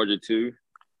from Georgia too.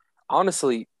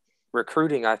 Honestly,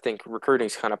 I think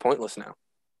recruiting's kind of pointless now.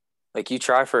 Like you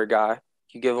try for a guy,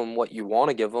 you give them what you want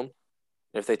to give them.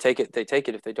 If they take it, they take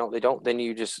it. If they don't, they don't. Then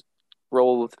you just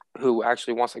roll with who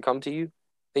actually wants to come to you.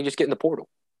 Then you just get in the portal.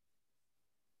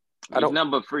 It's nothing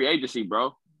but free agency,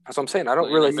 bro. That's what I'm saying. I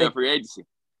don't really think free agency.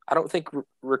 I don't think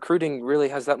recruiting really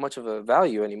has that much of a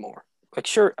value anymore. Like,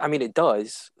 sure, I mean it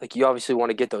does. Like, you obviously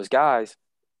want to get those guys,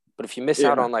 but if you miss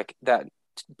out on like that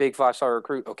big 5-star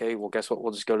recruit, okay, well, guess what?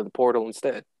 We'll just go to the portal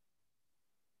instead.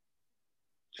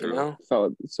 True. You know?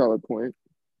 Solid point.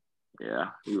 Yeah,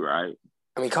 you're right.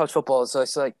 I mean, college football is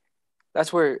it's like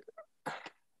that's where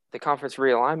the conference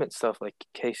realignment stuff. Like,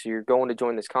 okay, so you're going to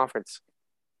join this conference.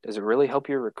 Does it really help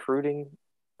your recruiting,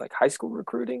 like high school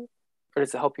recruiting, or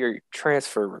does it help your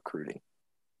transfer recruiting?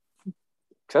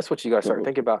 Because that's what you got to start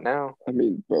thinking about now. I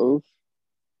mean, both.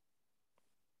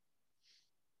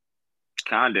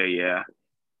 Kinda, yeah.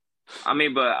 I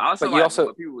mean, but also,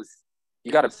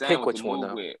 you got to pick which one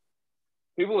though.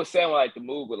 People were saying like the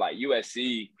move with like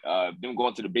USC, them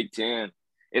going to the Big Ten.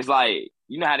 It's like,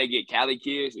 you know how they get Cali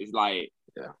kids? It's like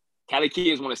Cali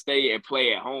kids want to stay and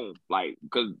play at home, like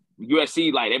because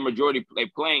USC, like their majority, they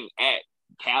playing at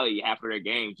Cali half of their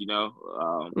games. You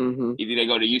know, either they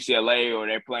go to UCLA or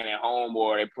they're playing at home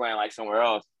or they're playing like somewhere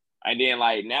else. And then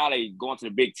like now they going to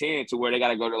the Big Ten to where they got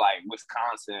to go to like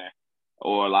Wisconsin,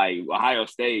 or like Ohio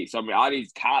State. So I mean, all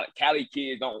these Cali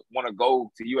kids don't want to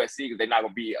go to USC because they're not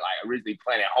gonna be like originally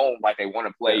playing at home like they want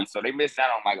to play. Yeah. So they miss out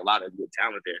on like a lot of good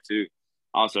talent there too.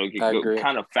 Also, it can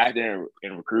kind of factor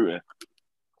in recruiting.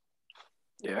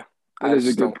 Yeah, that is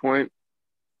a good point.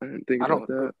 I didn't think about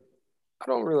that. I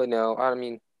don't really know. I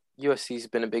mean, USC's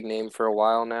been a big name for a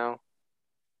while now.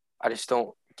 I just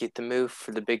don't get the move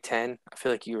for the Big Ten.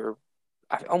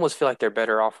 I almost feel like they're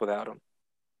better off without them.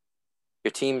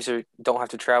 Your teams don't have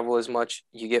to travel as much.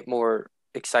 You get more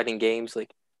exciting games.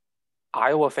 Like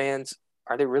Iowa fans,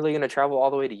 are they really going to travel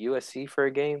all the way to USC for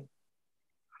a game?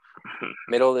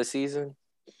 Middle of the season?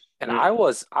 And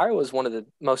Iowa's one of the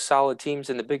most solid teams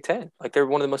in the Big Ten. Like they're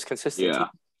one of the most consistent teams.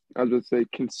 I was going to say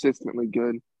consistently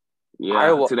good.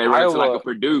 Yeah, so they run into like a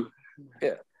Purdue.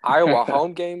 Yeah. Iowa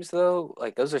home games, though,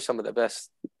 like those are some of the best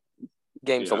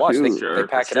games to watch. They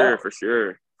pack it out. For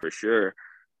sure.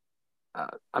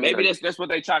 Maybe that's what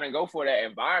they trying to go for, that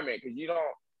environment, because you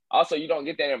don't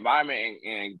get that environment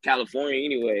in California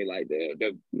anyway. Like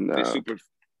the super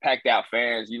packed out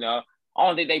fans, you know. I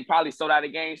don't think they probably sold out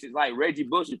of games since like Reggie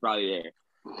Bush is probably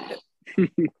there.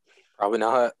 Probably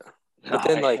not. But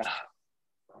then like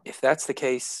if that's the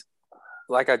case,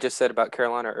 like I just said about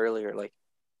Carolina earlier, like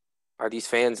are these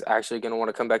fans actually going to want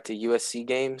to come back to USC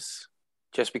games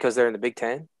just because they're in the Big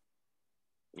Ten?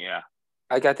 Yeah.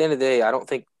 Like at the end of the day, I don't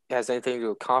think it has anything to do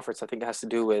with conference. I think it has to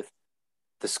do with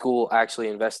the school actually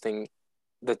investing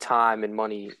the time and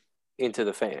money into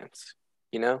the fans,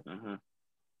 you know? Mm-hmm.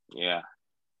 Yeah.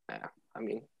 I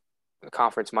mean, the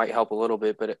conference might help a little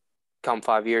bit, but come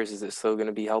 5 years, is it still going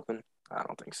to be helping? I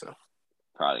don't think so.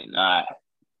 Probably not.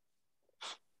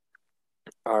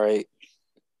 All right.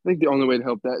 I think the only way to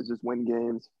help that is just win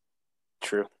games.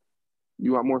 True.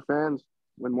 You want more fans?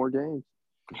 Win more games.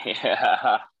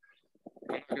 Yeah.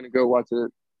 I'm not going to go watch a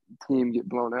team get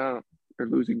blown out or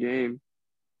lose a game.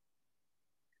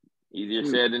 Easier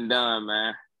said than done,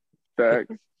 man.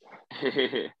 Facts.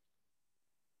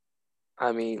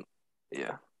 I mean,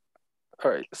 yeah.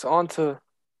 All right. So on to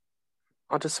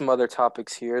some other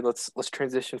topics here. Let's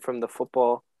transition from the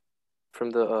football,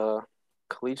 from the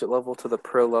collegiate level to the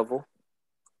pro level.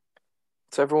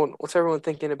 What's everyone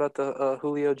thinking about the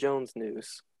Julio Jones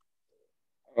news?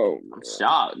 Oh, I'm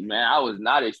shocked, man. I was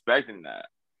not expecting that.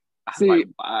 See, like,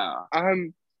 wow.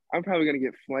 I'm probably gonna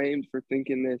get flamed for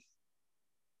thinking this.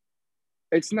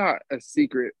 It's not a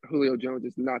secret. Julio Jones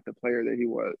is not the player that he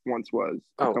once was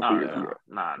a couple years ago.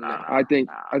 Nah. I think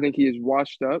he is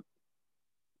washed up,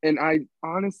 and I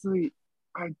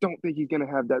don't think he's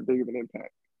gonna have that big of an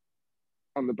impact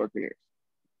on the Buccaneers.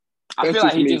 I feel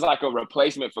like he's just like a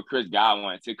replacement for Chris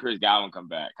Godwin until Chris Godwin come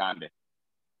back, kind of.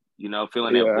 You know,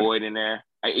 filling that void in there.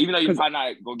 Like, even though you're probably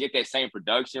not gonna get that same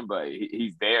production, but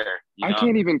he's there. You know? I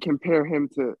can't even compare him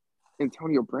to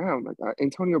Antonio Brown. Like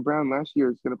Antonio Brown last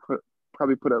year is gonna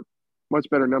probably put up much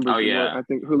better numbers than what I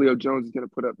think Julio Jones is gonna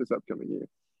put up this upcoming year.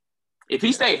 If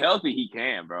he stay healthy, he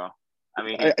can, bro. I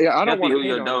mean, I don't want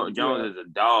Julio Jones is a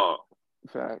dog.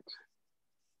 Facts.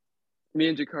 Me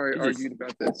and Jakari argued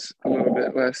about this a little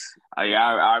bit less. Oh, yeah,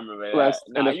 I remember that. Last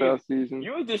NFL season.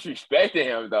 You were disrespecting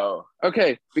him, though.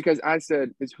 Okay, because I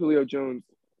said, is Julio Jones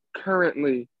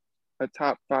currently a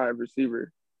top 5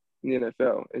 receiver in the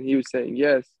NFL? And he was saying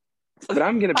yes, but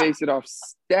I'm going to base it off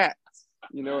stats.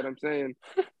 You know what I'm saying?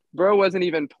 Bro wasn't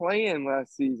even playing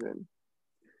last season.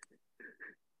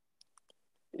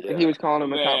 Yeah. And he was calling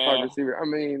him a top 5 receiver. I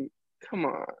mean, come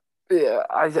on. Yeah,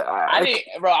 I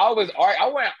didn't, bro. I wasn't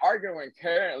arguing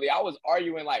currently. I was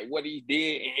arguing like what he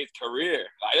did in his career.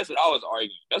 Like that's what I was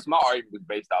arguing. That's my argument was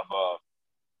based off of.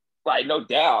 Like no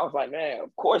doubt, I was like, man,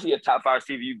 of course he a top 5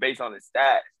 receiver based on his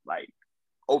stats. Like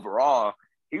overall,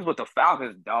 he was with the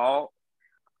Falcons, dog.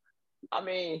 I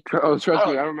mean, trust me,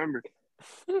 I remember.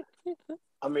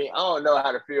 I mean, I don't know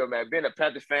how to feel, man. Being a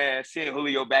Panthers fan, seeing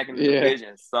Julio back in the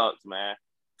division sucks, man.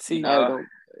 See,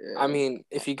 I mean,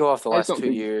 if you go off the last 2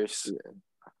 years,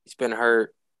 he's been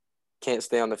hurt, can't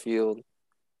stay on the field.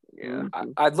 Yeah,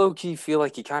 I low-key feel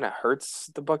like he kind of hurts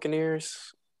the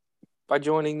Buccaneers by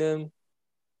joining them.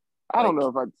 I don't know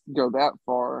if I'd go that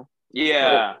far.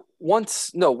 Yeah.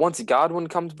 Once Godwin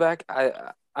comes back,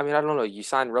 I mean, I don't know. You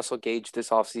signed Russell Gage this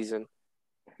offseason,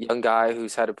 young guy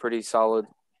who's had a pretty solid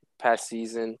past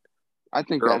season. I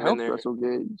think that helped Russell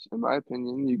Gage, in my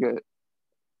opinion. You get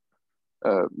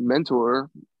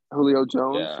mentor Julio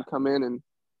Jones to come in and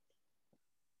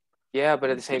but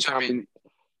at the same time,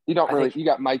 you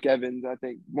got Mike Evans, I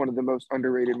think one of the most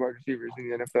underrated wide receivers in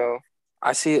the NFL.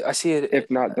 I see it if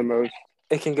not the most.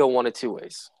 It can go one of two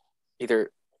ways.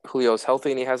 Either Julio's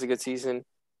healthy and he has a good season,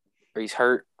 or he's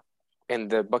hurt and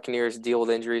the Buccaneers deal with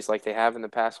injuries like they have in the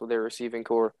past with their receiving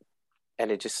core,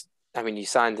 And it just, I mean, you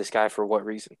signed this guy for what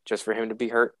reason? Just for him to be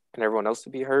hurt and everyone else to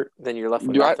be hurt? Then you're left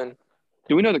with nothing?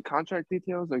 Do we know the contract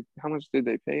details? Like, how much did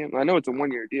they pay him? I know it's a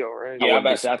 1-year deal, right? Yeah,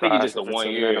 I think it's just a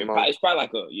 1 year. Minimum. It's probably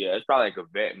like a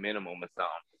vet minimum or something.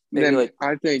 Maybe then like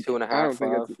I think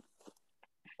 2.5.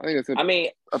 I think it's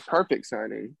a perfect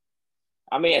signing.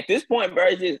 I mean, at this point, bro,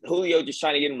 it's just Julio just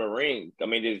trying to get him a ring. I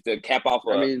mean, just to cap off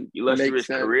illustrious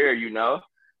career, you know?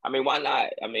 I mean, why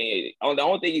not? I mean, the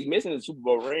only thing he's missing is a Super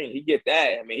Bowl ring. He get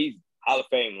that. I mean, he's Hall of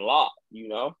Fame locked, you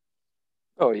know?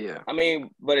 Oh, yeah. I mean,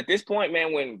 but at this point,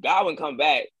 man, when Godwin come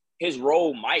back, his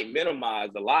role might minimize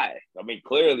a lot. I mean,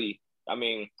 clearly. I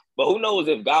mean, but who knows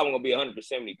if Godwin will be 100%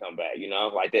 when he come back, you know?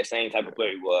 Like that same type of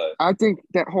player he was. I think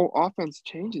that whole offense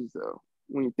changes, though,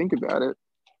 when you think about it.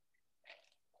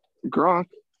 Gronk,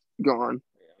 gone.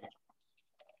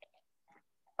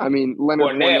 I mean,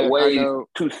 Leonard Fournette weighs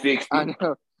 260.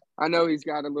 I know he's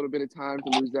got a little bit of time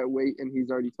to lose that weight, and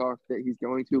he's already talked that he's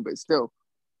going to, but still,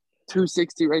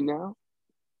 260 right now,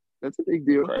 that's a big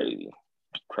deal.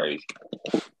 Crazy.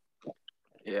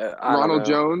 Yeah. Ronald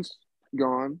Jones,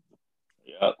 gone.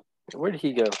 Yep. Where did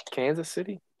he go? Kansas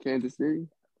City? Kansas City.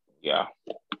 Yeah.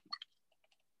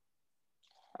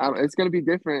 It's going to be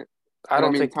different. I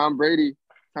mean, Tom Brady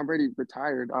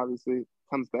retired, obviously,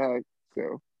 comes back,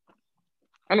 so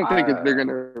I don't think they're going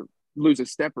to lose a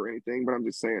step or anything, but I'm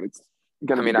just saying it's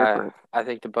going to be different. I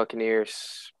think the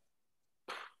Buccaneers,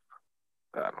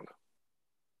 I don't know.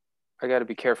 I got to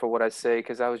be careful what I say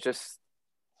because I was just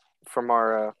from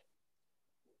our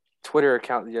Twitter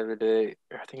account the other day.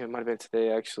 I think it might have been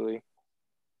today, actually.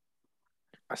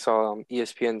 I saw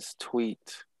ESPN's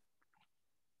tweet,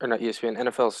 or not ESPN,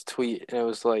 NFL's tweet, and it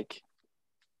was like,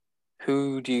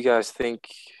 who do you guys think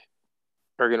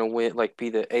are going to win, like be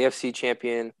the AFC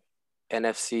champion,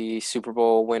 NFC Super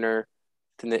Bowl winner,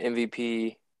 then the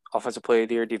MVP, Offensive Player of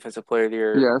the Year, Defensive Player of the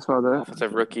Year, yeah, I saw that.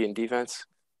 Offensive Rookie and Defense?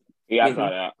 Yeah, I saw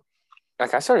that.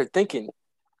 Like, I started thinking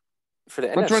for the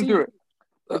NFC. Let's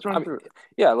run through it.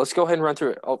 Yeah, let's go ahead and run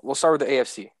through it. We'll start with the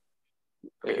AFC.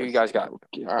 Who you guys got? Who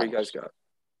you guys got?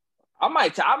 I'm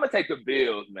gonna take the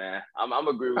Bills, man. I'm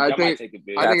agree with you. I might take the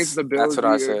Bills. I think it's the Bills. That's what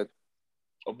I said.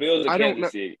 Oh, Bills or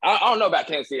Kansas City. I don't know about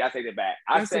Kansas City. I take it back.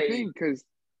 That's the thing, because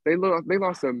they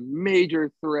lost a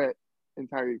major threat in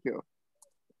Tyreek Hill.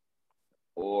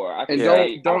 Or I and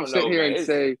think don't sit here and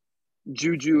say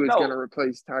Juju is going to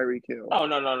replace Tyreek Hill. Oh,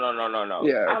 no.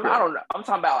 Yeah, I don't know. I'm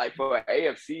talking about like for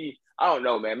AFC. I don't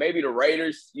know, man. Maybe the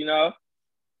Raiders. You know,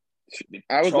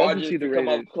 I would love to see the Raiders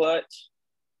come up clutch.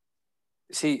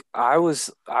 See, I was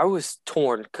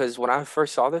torn because when I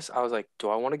first saw this, I was like, do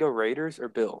I want to go Raiders or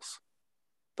Bills?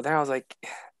 But then I was like,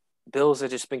 Bills have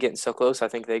just been getting so close. I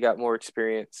think they got more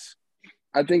experience.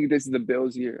 I think this is the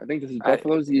Bills' year. I think this is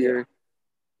Buffalo's year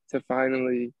to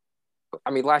finally.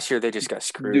 I mean, last year they just got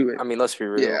screwed. Do it. I mean, let's be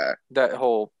real. Yeah. That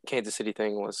whole Kansas City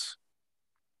thing was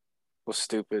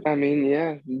stupid. I mean,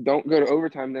 yeah. Don't go to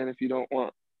overtime then if you don't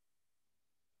want.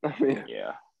 I mean,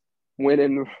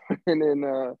 winning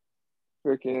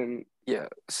freaking. Yeah.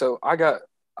 So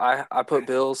I put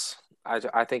Bills.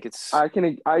 I think it's. I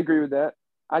agree with that.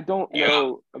 I don't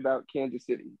know about Kansas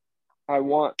City. I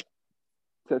want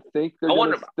to think they're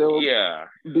going to still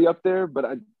be up there, but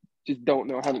I just don't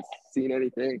know. I haven't seen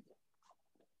anything.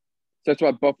 So that's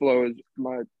why Buffalo is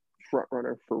my front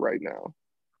runner for right now.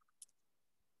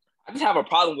 I just have a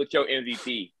problem with your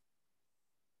MVP.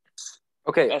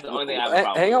 Okay. That's the only thing I have a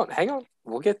problem with. Hang on.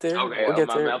 We'll get there. Okay, we'll get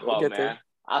there.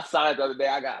 I saw it the other day.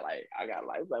 I got like,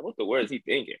 what the word is he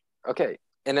thinking? Okay.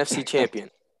 NFC champion.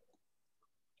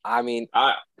 I mean,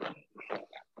 I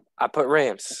put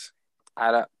Rams.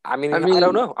 I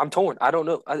don't know. I'm torn. I don't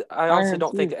know. I honestly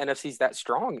don't think the NFC's that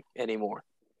strong anymore.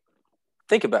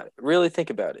 Think about it. Really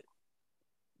think about it.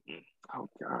 Oh,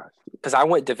 gosh. Because I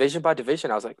went division by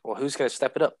division. I was like, well, who's going to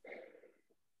step it up?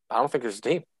 I don't think there's a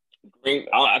team.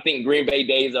 I think Green Bay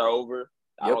days are over. Yep.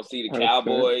 I don't see the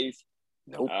Cowboys.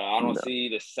 Nope. I don't see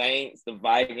the Saints, the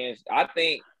Vikings. I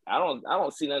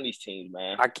don't see none of these teams,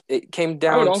 man. It came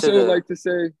down to I would also like to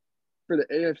say for the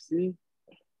AFC,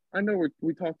 I know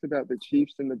we talked about the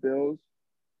Chiefs and the Bills.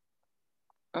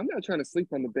 I'm not trying to sleep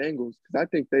on the Bengals because I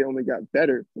think they only got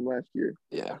better from last year.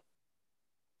 Yeah.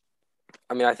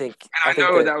 I mean, I think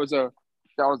that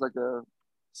was like a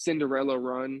Cinderella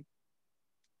run,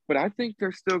 but I think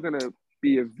they're still going to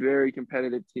be a very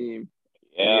competitive team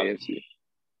in the AFC.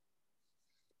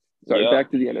 Sorry,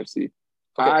 back to the NFC.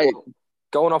 Okay,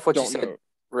 going off what you said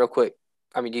real quick,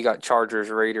 I mean, you got Chargers,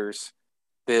 Raiders,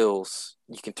 Bills.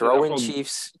 You can throw in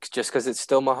Chiefs just because it's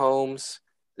still Mahomes.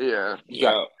 Yeah. You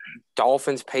got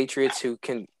Dolphins, Patriots who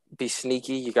can be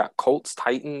sneaky. You got Colts,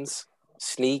 Titans,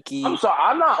 sneaky. I'm sorry.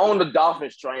 I'm not on the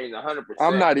Dolphins train 100%.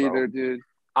 I'm not bro. either, dude.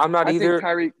 I'm not I either. think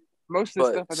Tyreek. Most of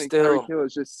the but stuff I think still- Tyreek Hill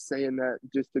is just saying that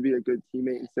just to be a good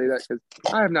teammate and say that because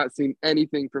I have not seen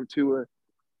anything from Tua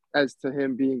as to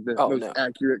him being the most no.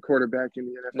 accurate quarterback in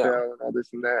the NFL No. and all this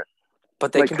and that.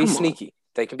 But they Like, can be come on. sneaky.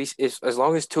 They can be as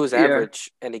long as Tua's Yeah.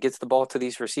 average and he gets the ball to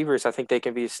these receivers. I think they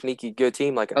can be a sneaky good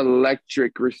team. Like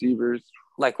Electric receivers.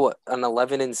 what, an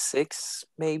 11-6,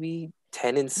 maybe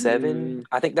 10-7.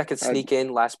 I think that could sneak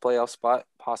in last playoff spot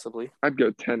possibly. I'd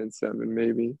go 10-7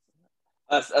 maybe.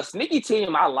 A sneaky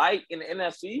team I like in the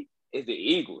NFC is the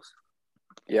Eagles.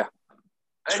 Yeah.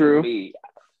 True.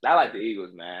 I like the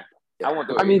Eagles, man. I want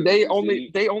the I mean,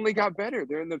 Eagles they only got better.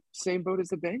 They're in the same boat as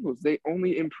the Bengals. They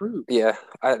only improved. Yeah.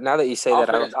 Now that you say that,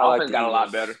 I like offense the got Eagles. a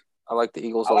lot better. I like the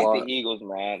Eagles I a like lot. the Eagles,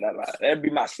 man. That'd be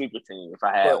my sleeper team if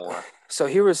I had one. So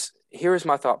here was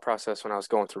my thought process when I was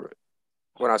going through it.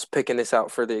 When I was picking this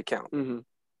out for the account. Mm-hmm.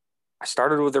 I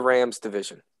started with the Rams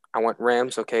division. I went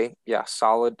Rams, okay. Yeah,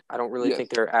 solid. I don't really think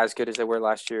they're as good as they were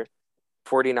last year.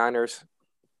 49ers,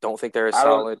 don't think they're as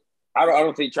solid. I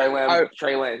don't think Trey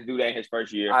Lance do that in his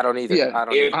first year. I don't either. Yeah. I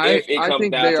don't either. If it comes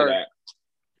think down they to are- that.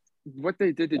 What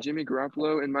they did to Jimmy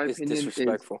Garoppolo, in my It's opinion,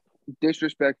 disrespectful. is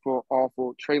disrespectful,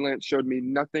 awful. Trey Lance showed me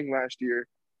nothing last year.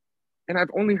 And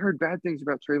I've only heard bad things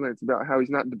about Trey Lance, about how he's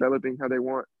not developing how they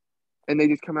want. And they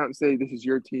just come out and say, this is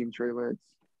your team, Trey Lance.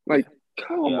 Like,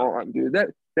 come on, dude.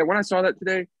 That when I saw that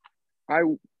today, I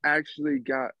actually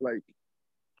got, like,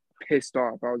 pissed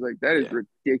off. I was like, that is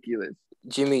ridiculous.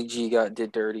 Jimmy G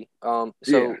did dirty. So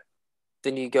Yeah.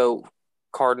 then you go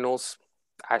Cardinals.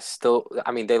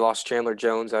 They lost Chandler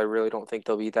Jones. I really don't think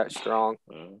they'll be that strong.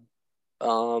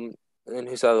 And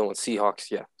who's the other one? Seahawks.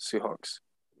 Yeah, Seahawks.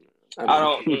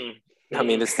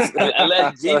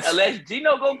 Unless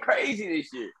Geno go crazy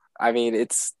this year. I mean,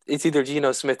 it's either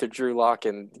Geno Smith or Drew Lock,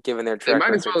 and given their track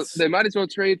records, They might as well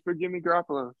trade for Jimmy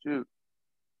Garoppolo. Shoot.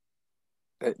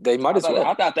 They might as well.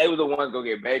 I thought they were the ones go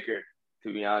get Baker,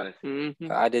 to be honest.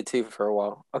 Mm-hmm. I did too for a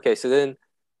while. Okay, so then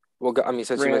we'll go. I mean,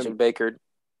 since you mentioned Baker,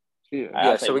 Yeah.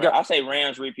 I say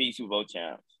Rams repeat Super Bowl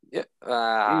champs. yeah.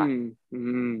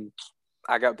 Mm-hmm.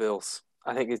 I got Bills.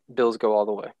 I think Bills go all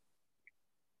the way.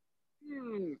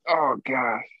 Oh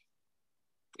gosh,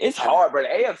 it's hard, bro. The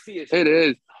AFC is. It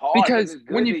is hard because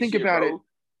when you think about it,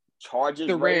 Chargers,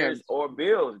 the Raiders, Rams or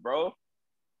Bills, bro.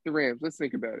 The Rams. Let's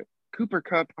think about it. Cooper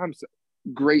Kupp,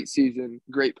 great season,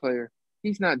 great player.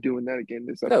 He's not doing that again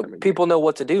this upcoming. No, people know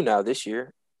what to do now this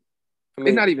year. I mean,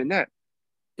 it's not even that.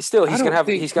 Still, he's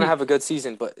gonna have a good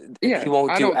season, but he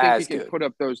won't do as good. He can put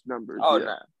up those numbers. Oh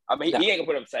no, I mean he ain't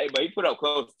gonna put up same, but he put up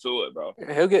close to it, bro.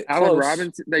 He'll get Allen close.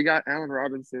 Robinson. They got Allen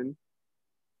Robinson.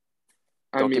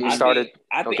 Don't get me started.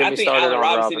 I think Allen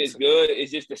Robinson is good.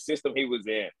 It's just the system he was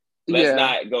in. Let's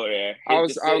not go there. I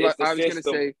was gonna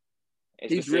say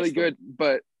he's really good,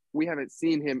 but we haven't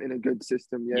seen him in a good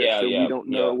system yet, so we don't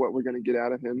know what we're gonna get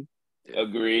out of him.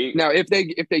 Agreed. Now, if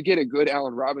they get a good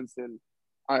Allen Robinson,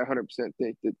 I 100%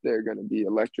 think that they're going to be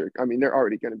electric. I mean, they're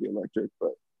already going to be electric,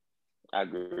 but I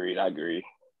agree. Yeah,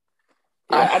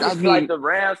 I just feel like the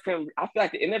Rams can. I feel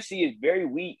like the NFC is very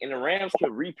weak, and the Rams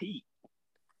can repeat.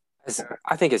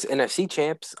 I think it's NFC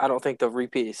champs. I don't think they'll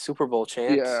repeat as Super Bowl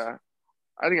champs. Yeah,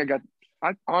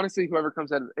 I honestly, whoever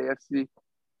comes out of the AFC,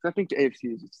 I think the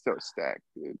AFC is so stacked,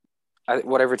 dude.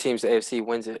 Whatever team's the AFC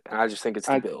wins it, and I just think it's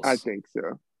the Bills. I think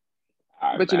so.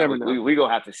 Right, but you never know. We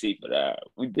gonna have to see for that.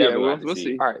 We'll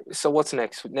see. All right. So what's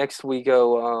next? Next we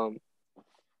go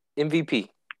MVP.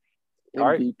 All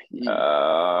right. MVP.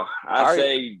 I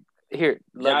say here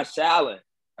Josh Allen.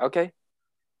 Okay.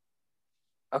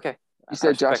 You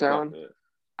said Josh Allen?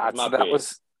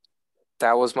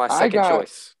 That was my second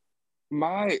choice.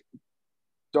 My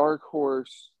dark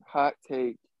horse hot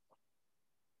take.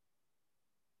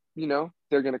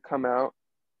 They're gonna come out.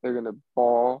 They're gonna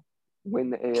ball.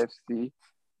 Win the AFC.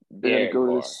 They're going to go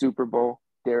to the Super Bowl.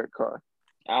 Derek Carr.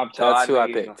 That's who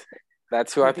I picked.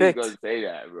 That's who I picked. Going to say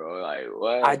that, bro. Like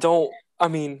what?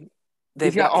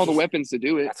 He's got all the weapons to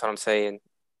do it. That's what I'm saying.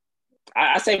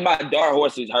 I say my dark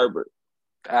horse is Herbert.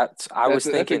 That's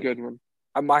a good one.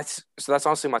 So that's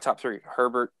honestly my top three: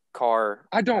 Herbert, Carr,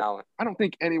 Allen. I don't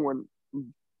think anyone,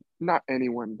 not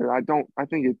anyone, but I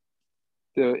think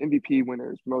the MVP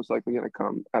winner is most likely going to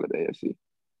come out of the AFC.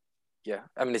 Yeah,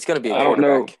 I mean it's going to be a quarterback.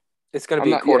 Don't know. It's going to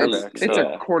be a quarterback. It's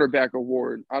a quarterback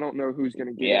award. I don't know who's going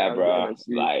to get it out bro. of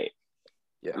the NFC. Like,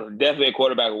 definitely a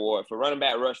quarterback award for running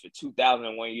back rush for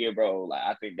 2001 year, bro. Like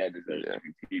I think that deserves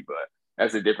MVP, but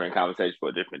that's a different conversation for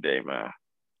a different day, man.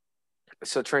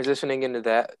 So transitioning into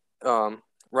that,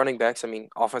 running backs. I mean,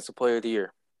 offensive player of the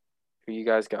year. Who you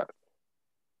guys got?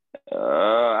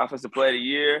 Offensive player of the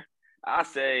year. I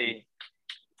say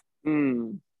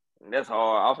That's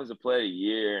hard. Offensive player of the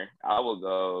year. I will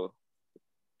go.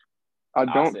 I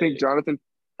don't think Jonathan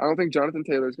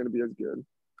Taylor is going to be as good.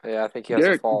 Yeah, I think he has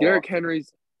a fall Derrick off.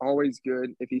 Henry's always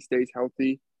good if he stays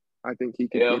healthy. I think he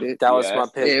could get it. That was my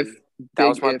pick. That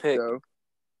was my pick. Though.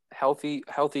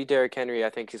 Healthy Derrick Henry, I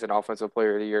think he's an offensive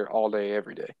player of the year all day,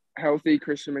 every day. Healthy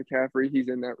Christian McCaffrey, he's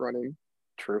in that running.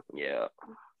 True. Yeah.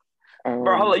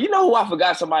 Bro, hold on. You know who I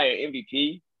forgot somebody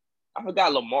MVP? I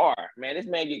forgot Lamar. Man, this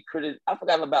man get criticized. I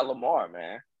forgot about Lamar,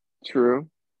 man. True.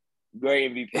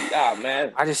 Great MVP. Ah,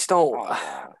 man. I just don't.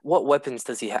 What weapons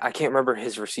does he have? I can't remember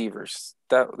his receivers.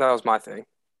 That was my thing.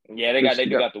 Yeah, they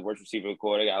got the worst receiver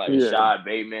core. They got like Rashad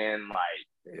Bateman.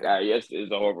 Yes,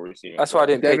 it's a horrible receiver. That's why I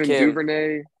didn't pick him.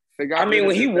 Duvernay. I mean,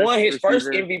 when he won his first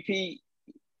MVP,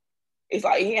 it's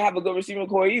like he didn't have a good receiving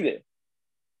core either.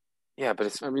 Yeah, but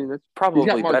it's probably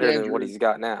better than what he's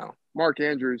got now. Mark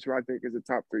Andrews, who I think is a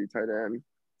top 3 tight end.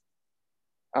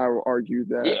 I will argue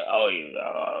that. Yeah. Oh,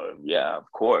 yeah.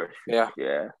 Of course. Yeah.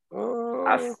 Yeah.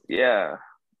 Yeah.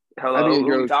 Hello.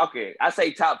 Who are we talking? I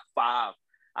say top 5.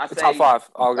 I say top 5.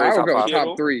 I'll agree. I'll go Kittle.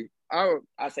 top 3.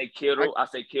 I say Kittle. I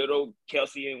say Kittle,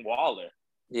 Kelsey, and Waller.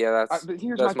 Yeah,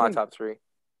 that's my top 3.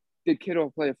 Did Kittle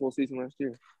play a full season last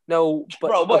year? No, but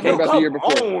what about the year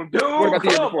before? Dude, what about the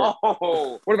year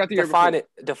before? What about the year before?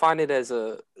 Define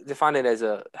it as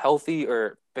a healthy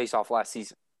or based off last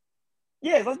season.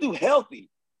 Yeah, let's do healthy.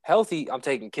 Healthy, I'm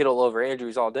taking Kittle over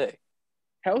Andrews all day.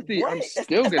 Healthy, right. I'm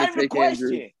still going to take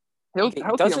Andrews. Healthy,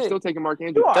 I'm still taking Mark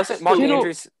Andrews. Doesn't Mark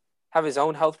Andrews have his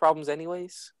own health problems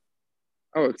anyways?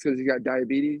 Oh, it's because he got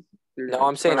diabetes? No,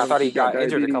 I'm saying I thought he got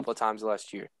injured a couple of times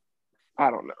last year. I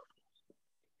don't know.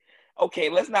 Okay,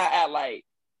 let's not act like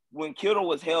when Kittle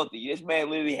was healthy, this man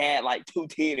literally had like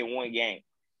 210 in one game.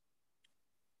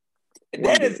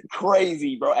 That is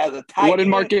crazy, bro. As a tight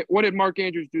end. What did Mark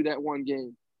Andrews do that one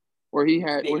game where he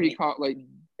caught like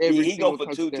every single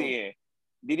touchdown? Did he go for 210?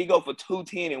 Did he go for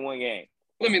 210 in one game?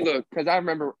 Let me look, because I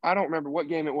don't remember what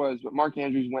game it was, but Mark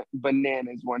Andrews went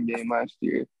bananas one game last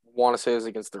year. I want to say it was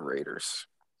against the Raiders.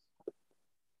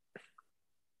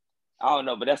 I don't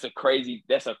know, but that's a crazy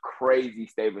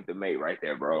statement to make right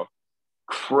there, bro.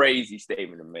 Crazy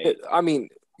statement to make. I mean,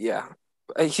 yeah.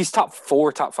 He's top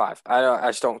 4, top 5. I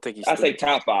just don't think he's. I say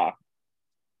top 5.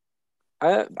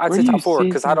 I'd say top 4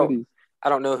 because I don't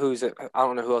know who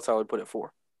else I would put it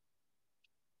for.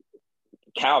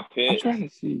 Kyle Pitts. I'm trying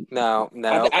to see. No.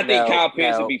 I think Kyle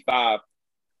Pitts would be 5.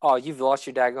 Oh, you've lost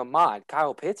your daggone mind.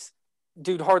 Kyle Pitts?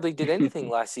 Dude hardly did anything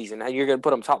last season. Now you're going to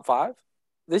put him top 5?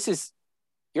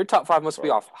 Your top 5 must be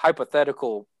off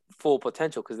hypothetical full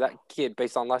potential because that kid,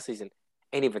 based on last season,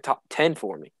 ain't even top 10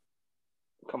 for me.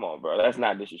 Come on, bro. That's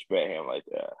not disrespect him like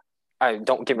that. I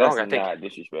don't get me wrong.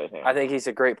 I think he's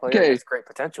a great player. Okay. He has great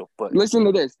potential. But listen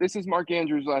to this. This is Mark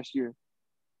Andrews last year.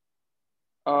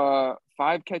 5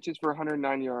 catches for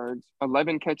 109 yards,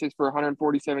 11 catches for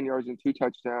 147 yards and 2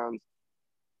 touchdowns,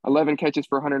 11 catches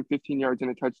for 115 yards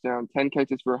and a touchdown, 10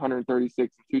 catches for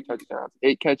 136 and 2 touchdowns,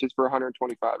 8 catches for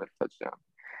 125 and a touchdown.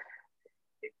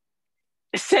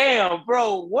 Sam,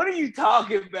 bro, what are you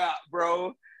talking about,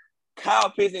 bro? Kyle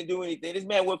Pitts didn't do anything. This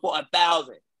man went for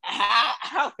 1,000.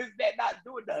 How is that not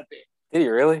doing nothing? Did he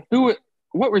really?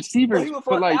 What receivers? Bro, he went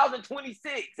for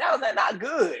 1,026. How is that not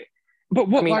good? But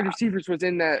what wide receivers was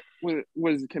in that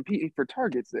was competing for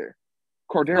targets there?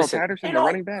 Cordero Patterson, the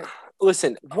running back.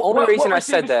 Listen, the only reason I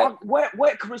said that. What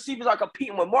receivers are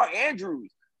competing with Mark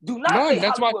Andrews? Do not say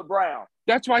Hollywood Brown.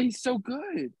 That's why he's so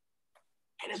good.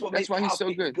 That's why he's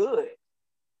so good.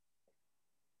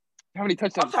 How many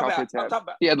touchdowns did Kyle Pitts have?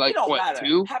 He had like, what,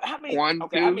 2? How many, 1,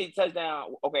 okay, 2? how many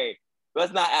touchdowns? Okay,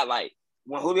 let's not act like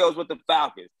when Julio was with the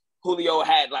Falcons, Julio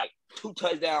had like 2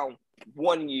 touchdowns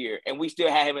 1 year, and we still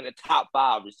had him in the top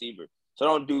 5 receiver. So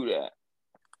don't do that.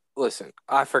 Listen,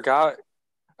 I forgot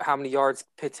how many yards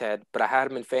Pitts had, but I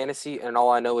had him in fantasy, and all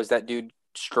I know is that dude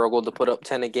struggled to put up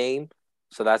 10 a game,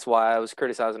 so that's why I was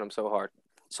criticizing him so hard.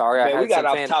 Sorry, man, we got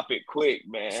off topic quick,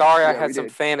 man. Sorry, I had some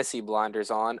fantasy blinders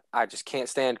on. I just can't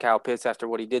stand Kyle Pitts after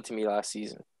what he did to me last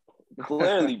season.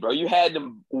 Clearly, bro, you had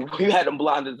them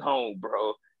blinders home,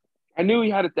 bro. I knew he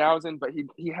had 1,000, but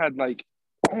he had like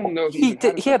I don't know. He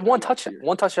had one touchdown,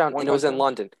 and it was in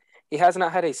London. He has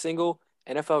not had a single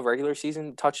NFL regular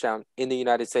season touchdown in the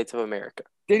United States of America.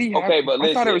 Did he? Okay, but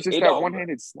listen, I thought it was just that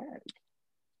one-handed snag.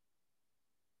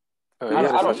 I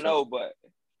don't know, but.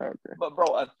 Okay. But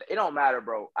bro, it don't matter,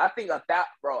 bro. I think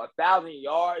 1,000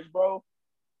 yards, bro,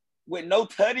 with no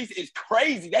tutties is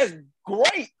crazy. That's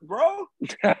great, bro.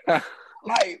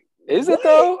 Like, is it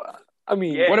though? I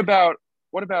mean, what about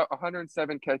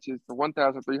 107 catches for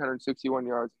 1,361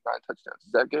 yards and 9 touchdowns?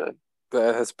 Is that good?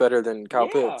 That's better than Kyle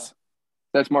Pitts.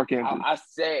 That's Mark Andrews. I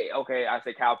say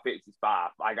Kyle Pitts is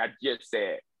 5. Like I just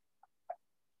said.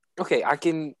 Okay, I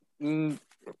can maybe.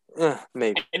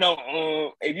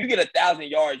 If you get 1,000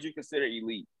 yards, you consider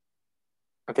elite.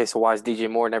 Okay, so why is DJ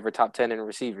Moore never top 10 in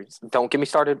receivers? Don't get me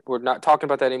started. We're not talking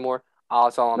about that anymore.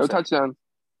 That's all I'm saying. Touchdowns.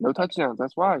 No touchdowns.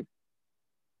 That's why.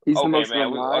 He's the most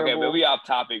reliable. But we off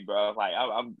topic, bro. Like,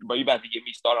 but you about to get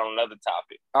me started on another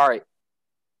topic. All right.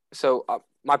 So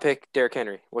my pick, Derrick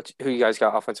Henry. Who you guys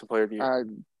got offensive player of the year?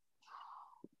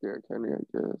 Derrick Henry, I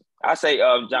guess. I say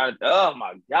Jonathan. Oh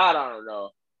my God, I don't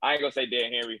know. I ain't gonna say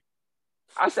Derrick Henry.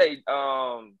 I say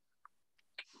oh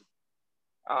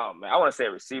man, I want to say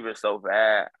receiver so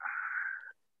bad.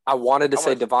 I wanted to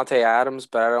say Devontae Adams,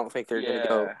 but I don't think they're going to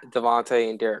go Devontae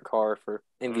and Derek Carr for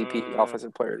MVP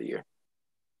offensive player of the year.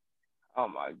 Oh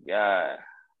my God,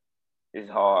 it's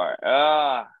hard.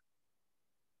 Oh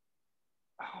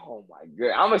my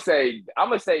God, I'm gonna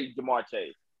say Ja'Marr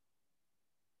Chase.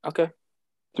 Okay,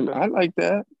 I like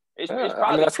that. It's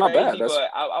probably that's crazy, not bad.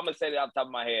 But I'm gonna say that off the top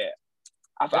of my head.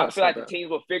 I feel like the teams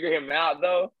will figure him out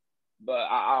though, but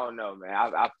I don't know, man.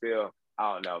 I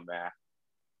don't know, man.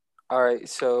 All right,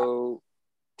 so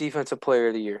defensive player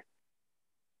of the year.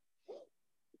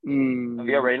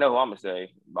 You already know who I'm gonna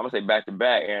say. I'm gonna say back to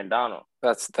back, Aaron Donald.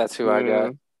 That's who I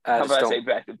got. I'm about to say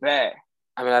back to back.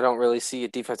 I mean, I don't really see a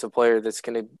defensive player that's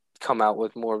going to come out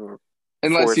with more of a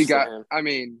unless he got. him. I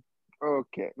mean,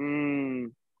 okay.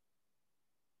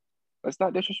 Let's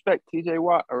not disrespect T.J.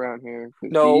 Watt around here.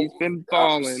 No, he's been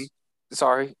balling.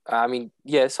 Sorry, I mean,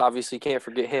 yes, obviously can't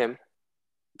forget him,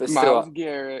 but Myles still,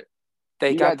 Garrett.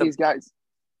 They got these guys.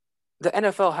 The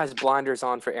NFL has blinders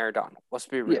on for Aaron Donald. Let's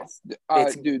be real.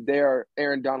 Yes, dude, they are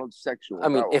Aaron Donald sexual. I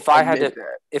mean, if I had to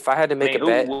make a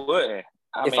bet,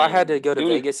 if I had to go to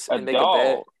Vegas and make a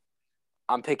bet,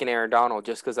 I'm picking Aaron Donald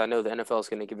just because I know the NFL is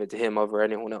going to give it to him over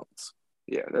anyone else.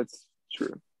 Yeah, that's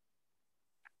true.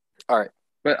 All right.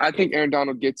 But I think Aaron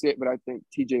Donald gets it, but I think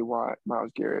T.J. Watt, Myles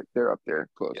Garrett, they're up there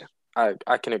close. Yeah,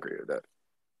 I can agree with that.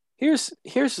 Here's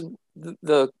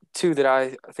the two that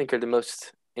I think are the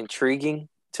most intriguing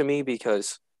to me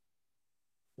because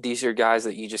these are guys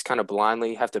that you just kind of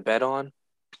blindly have to bet on.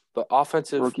 But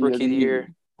offensive rookie of the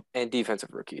year and defensive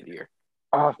rookie of the year.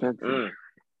 Offensive.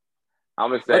 I'm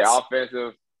going to say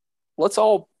offensive. Let's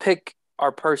all pick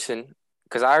our person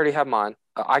because I already have mine.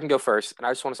 I can go first, and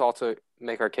I just want us all to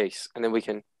make our case, and then we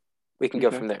can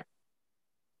go from there.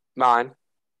 Mine,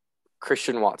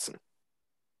 Christian Watson.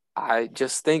 I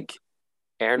just think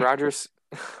Aaron Rodgers –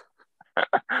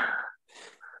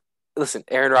 listen,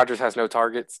 Aaron Rodgers has no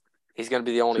targets. He's going to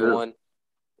be the only one.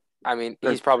 I mean,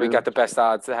 he's probably got the best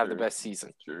odds to have the best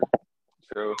season.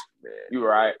 True. You're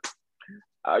right.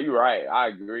 You're right. I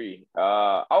agree.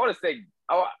 I want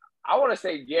to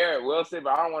say Garrett Wilson,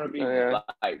 but I don't want to be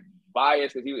like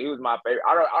biased because he was my favorite.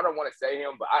 I don't want to say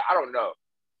him, but I don't know.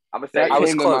 I'm gonna say I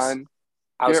was close.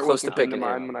 I was close to picking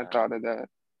him when I thought of that.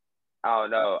 I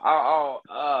don't know.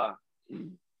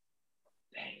 Dang,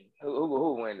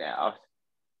 who won that?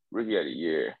 Rookie of the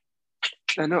year.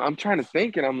 I know. I'm trying to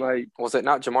think, and I'm like, was it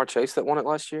not Ja'Marr Chase that won it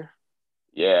last year?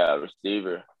 Yeah,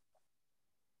 receiver.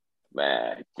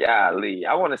 Man, golly,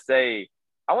 I want to say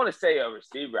a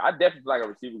receiver. I definitely feel like a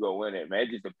receiver gonna win it, man.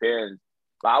 It just depends.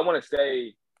 But I want to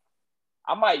say,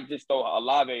 I might just throw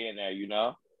Olave in there. You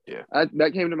know? Yeah.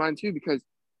 That came to mind too because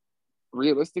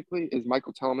realistically, is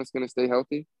Michael Thomas going to stay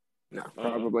healthy? No,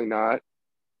 probably not.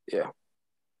 Yeah.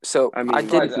 So I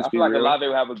feel like Olave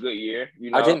will have a good year.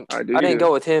 You know? I didn't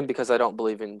go with him because I don't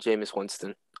believe in Jameis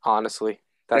Winston. Honestly,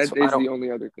 that is the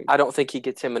only other thing. I don't think he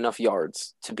gets him enough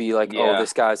yards to be like,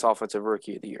 this guy's offensive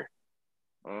rookie of the year.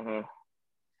 Mm-hmm.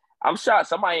 I'm shocked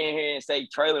somebody in here and say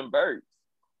Treylon Burks.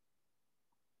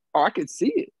 Oh, I could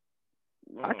see it.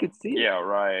 I could see it. Yeah,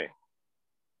 right.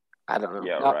 I don't know.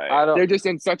 Yeah, right. They're just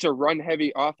in such a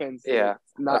run-heavy offense. Yeah,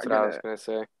 that's what I was going to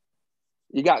say.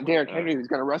 You got Derrick Henry who's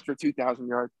going to rush for 2,000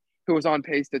 yards, who was on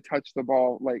pace to touch the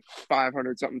ball like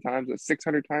 500-something times,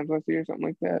 600 times last year, something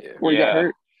like that, before he got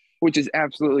hurt, which is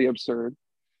absolutely absurd.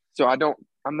 So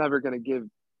I'm never going to give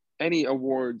any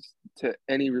awards to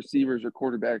any receivers or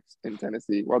quarterbacks in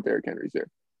Tennessee while Derrick Henry's there.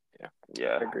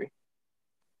 Yeah, I agree.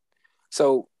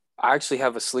 So I actually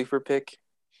have a sleeper pick.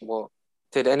 Well,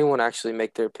 did anyone actually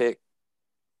make their pick?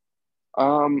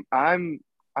 I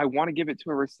want to give it to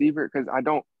a receiver because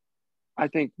I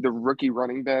think the rookie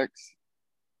running backs,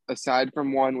 aside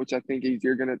from one, which I think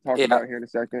you're going to talk about here in a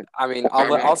second. I mean,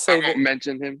 I'll say I won't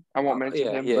mention him.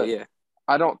 But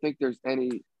I don't think there's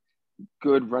any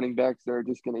good running backs that are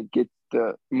just going to get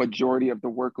the majority of the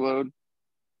workload.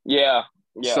 Yeah.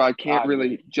 So I can't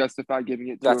really justify giving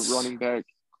it to a running back.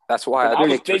 That's why I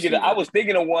was picked thinking. receiver. I was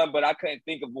thinking of one, but I couldn't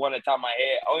think of one at the top of my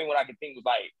head. Only one I could think was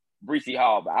like Breece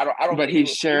Hall, but I don't. But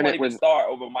he's sharing it with start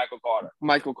over Michael Carter.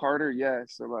 Michael Carter, yeah.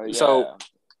 So like, So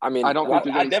I mean, I don't think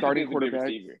there's any definitely starting think it's a good quarterback.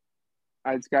 receiver.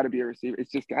 It's got to be a receiver.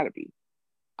 It's just got to be.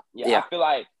 Yeah, I feel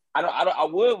like I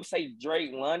would say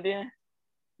Drake London,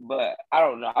 but I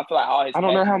don't know. I feel like all his. I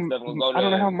don't know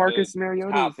how Marcus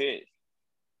Mariota.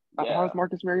 How's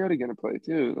Marcus Mariota gonna play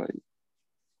too? Like,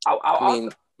 I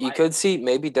mean, you could see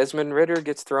maybe Desmond Ridder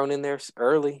gets thrown in there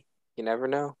early. You never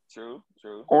know. True.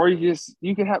 Or you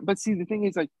could have. But see, the thing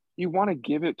is, like, you want to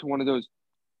give it to one of those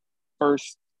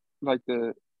first, like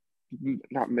the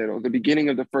beginning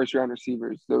of the first round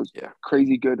receivers, those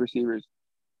crazy good receivers.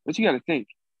 But you got to think,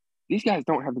 these guys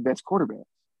don't have the best quarterbacks.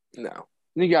 No.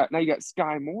 And now you got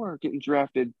Sky Moore getting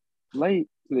drafted late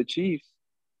to the Chiefs,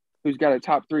 who's got a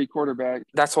top 3 quarterback.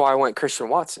 That's why I went Christian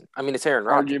Watson. I mean, it's Aaron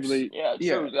Rodgers. Arguably,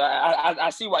 true. Yeah. I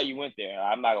see why you went there.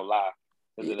 I'm not gonna lie.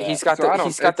 He's got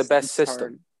the best system.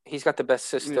 Hard. He's got the best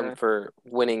system for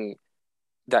winning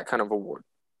that kind of award.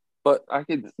 But I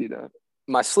can see that.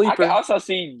 My sleeper. I can also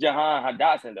see Jahan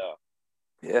Dotson though.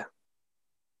 Yeah,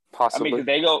 possibly. I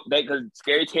mean, because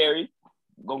Scary Terry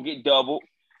gonna get doubled.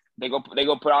 They go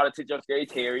put all the attention on Scary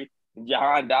Terry.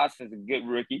 Jahan Dotson's a good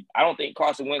rookie. I don't think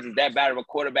Carson Wentz is that bad of a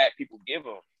quarterback people give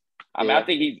him. I mean, I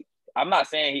think I'm not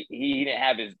saying he didn't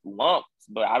have his lumps,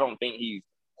 but I don't think he's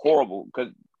horrible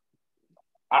because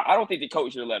I don't think the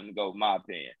coach should have let him go, in my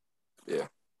opinion. Yeah,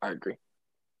 I agree.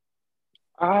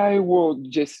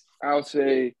 I'll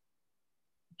say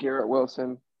Garrett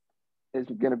Wilson is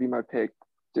going to be my pick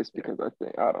just because I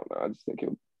just think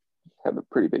he'll have a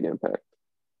pretty big impact.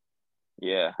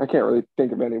 Yeah. I can't really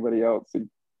think of anybody else to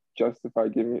justify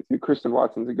giving it to. Christian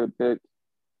Watson's a good pick.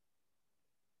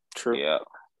 True. Yeah.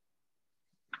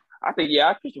 I think,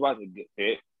 Christian Watson's a good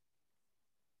pick.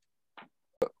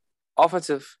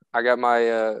 Offensive, I got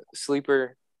my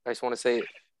sleeper. I just want to say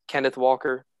Kenneth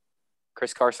Walker,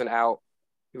 Chris Carson out.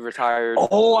 He retired.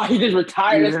 Oh, he just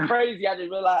retired. That's crazy. I just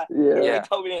realized. Yeah. He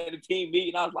told me that at the team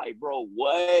meeting. I was like, bro,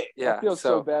 what? Yeah. I feel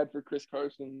so bad for Chris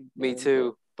Carson. Me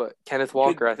too. But Kenneth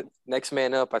Walker, next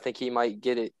man up, I think he might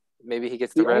get it. Maybe he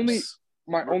gets the reps.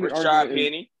 My only Rashad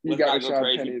Penny. You got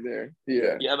Rashad Penny there.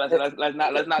 Yeah. Yeah, but let's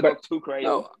not go too crazy.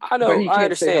 No, I know. I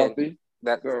understand.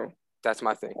 So that's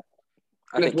my thing.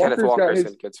 I think Kenneth Walker's in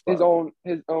a good spot.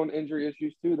 His own injury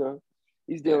issues too, though.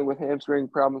 He's dealing with hamstring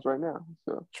problems right now.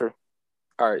 So true.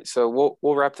 All right, so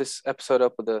we'll wrap this episode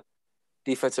up with the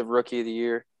defensive rookie of the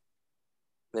year.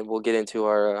 Then we'll get into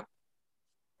our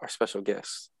special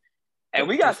guest. And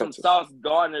we got some Sauce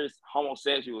Gardner's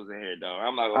homosexuals in here, though.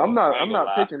 I'm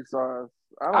not picking Sauce.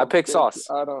 I pick Sauce.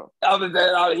 I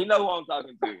don't. He know who I'm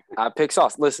talking to. I pick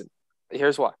Sauce. Listen,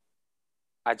 here's why.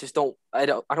 I just don't. I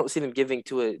don't see them giving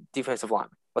to a defensive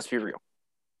lineman. Let's be real.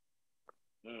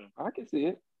 I can see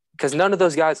it. Because none of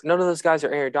those guys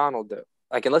are Aaron Donald, though.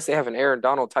 Like, unless they have an Aaron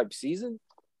Donald type season,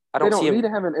 they don't need to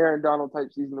have an Aaron Donald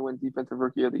type season to win Defensive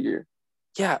Rookie of the Year.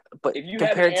 Yeah, but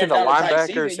compared to the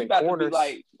linebackers and corners,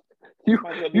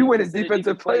 you win a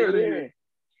Defensive Player of the Year.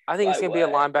 I think it's gonna be a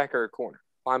linebacker or corner.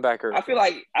 Linebacker. I feel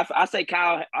like I say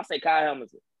Kyle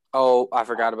Hamilton. Oh, I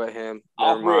forgot about him.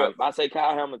 Off rip, I say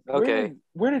Kyle Hamilton. Okay.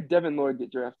 Where did Devin Lloyd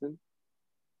get drafted?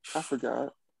 I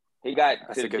forgot. He got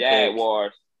to the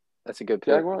Jaguars. That's a good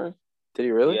pick. Jaguars? Did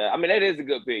he really? Yeah, I mean that is a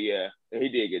good pick. Yeah, he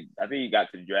did get. I think he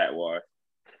got to the Jaguars.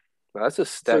 Well, that's a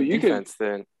step defense.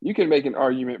 Then you can make an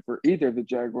argument for either of the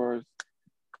Jaguars'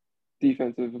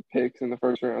 defensive picks in the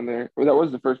first round. There, well, that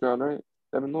was the first round, right?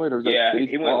 Devin Lloyd, or was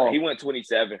he went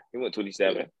 27. He went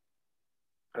 27. Yeah.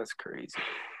 That's crazy.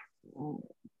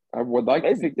 I would like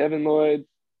to pick Devin Lloyd,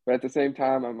 but at the same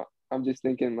time, I'm just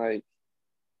thinking like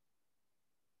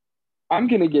I'm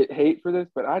gonna get hate for this,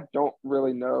 but I don't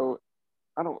really know.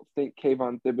 I don't think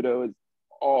Kayvon Thibodeau is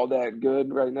all that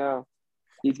good right now.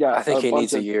 He's got I think he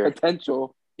needs a year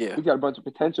potential. Yeah, he's got a bunch of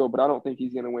potential, but I don't think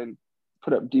he's gonna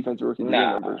put up defensive rookie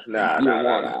numbers. Nah.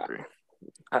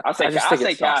 I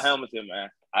say Kyle Hamilton, man.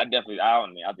 I think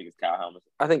it's Kyle Hamilton.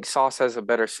 I think Sauce has a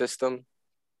better system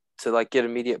to like get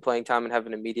immediate playing time and have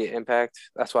an immediate impact.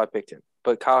 That's why I picked him.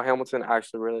 But Kyle Hamilton, I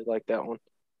actually really like that one.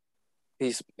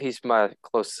 He's my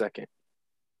close second.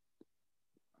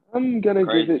 I'm gonna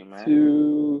give it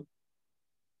to.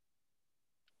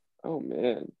 Oh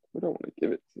man, who do I want to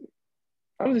give it to?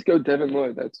 I'll just go Devin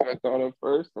Lloyd. That's what I thought of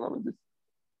first, and I'm gonna just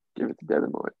give it to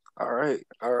Devin Lloyd. All right.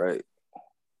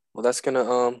 Well, that's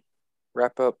gonna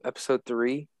wrap up episode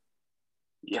 3,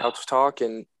 Couch Talk,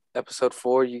 and episode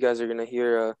 4. You guys are gonna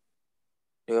hear a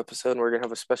new episode, and we're gonna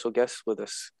have a special guest with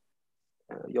us.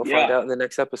 You'll find out in the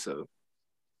next episode.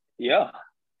 Yeah.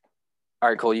 All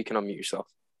right, Cole, you can unmute yourself.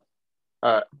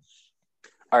 All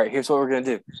right, here's what we're going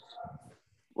to do.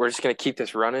 We're just going to keep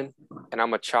this running, and I'm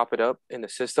going to chop it up in the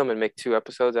system and make 2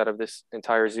 episodes out of this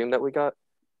entire Zoom that we got.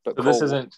 But So this isn't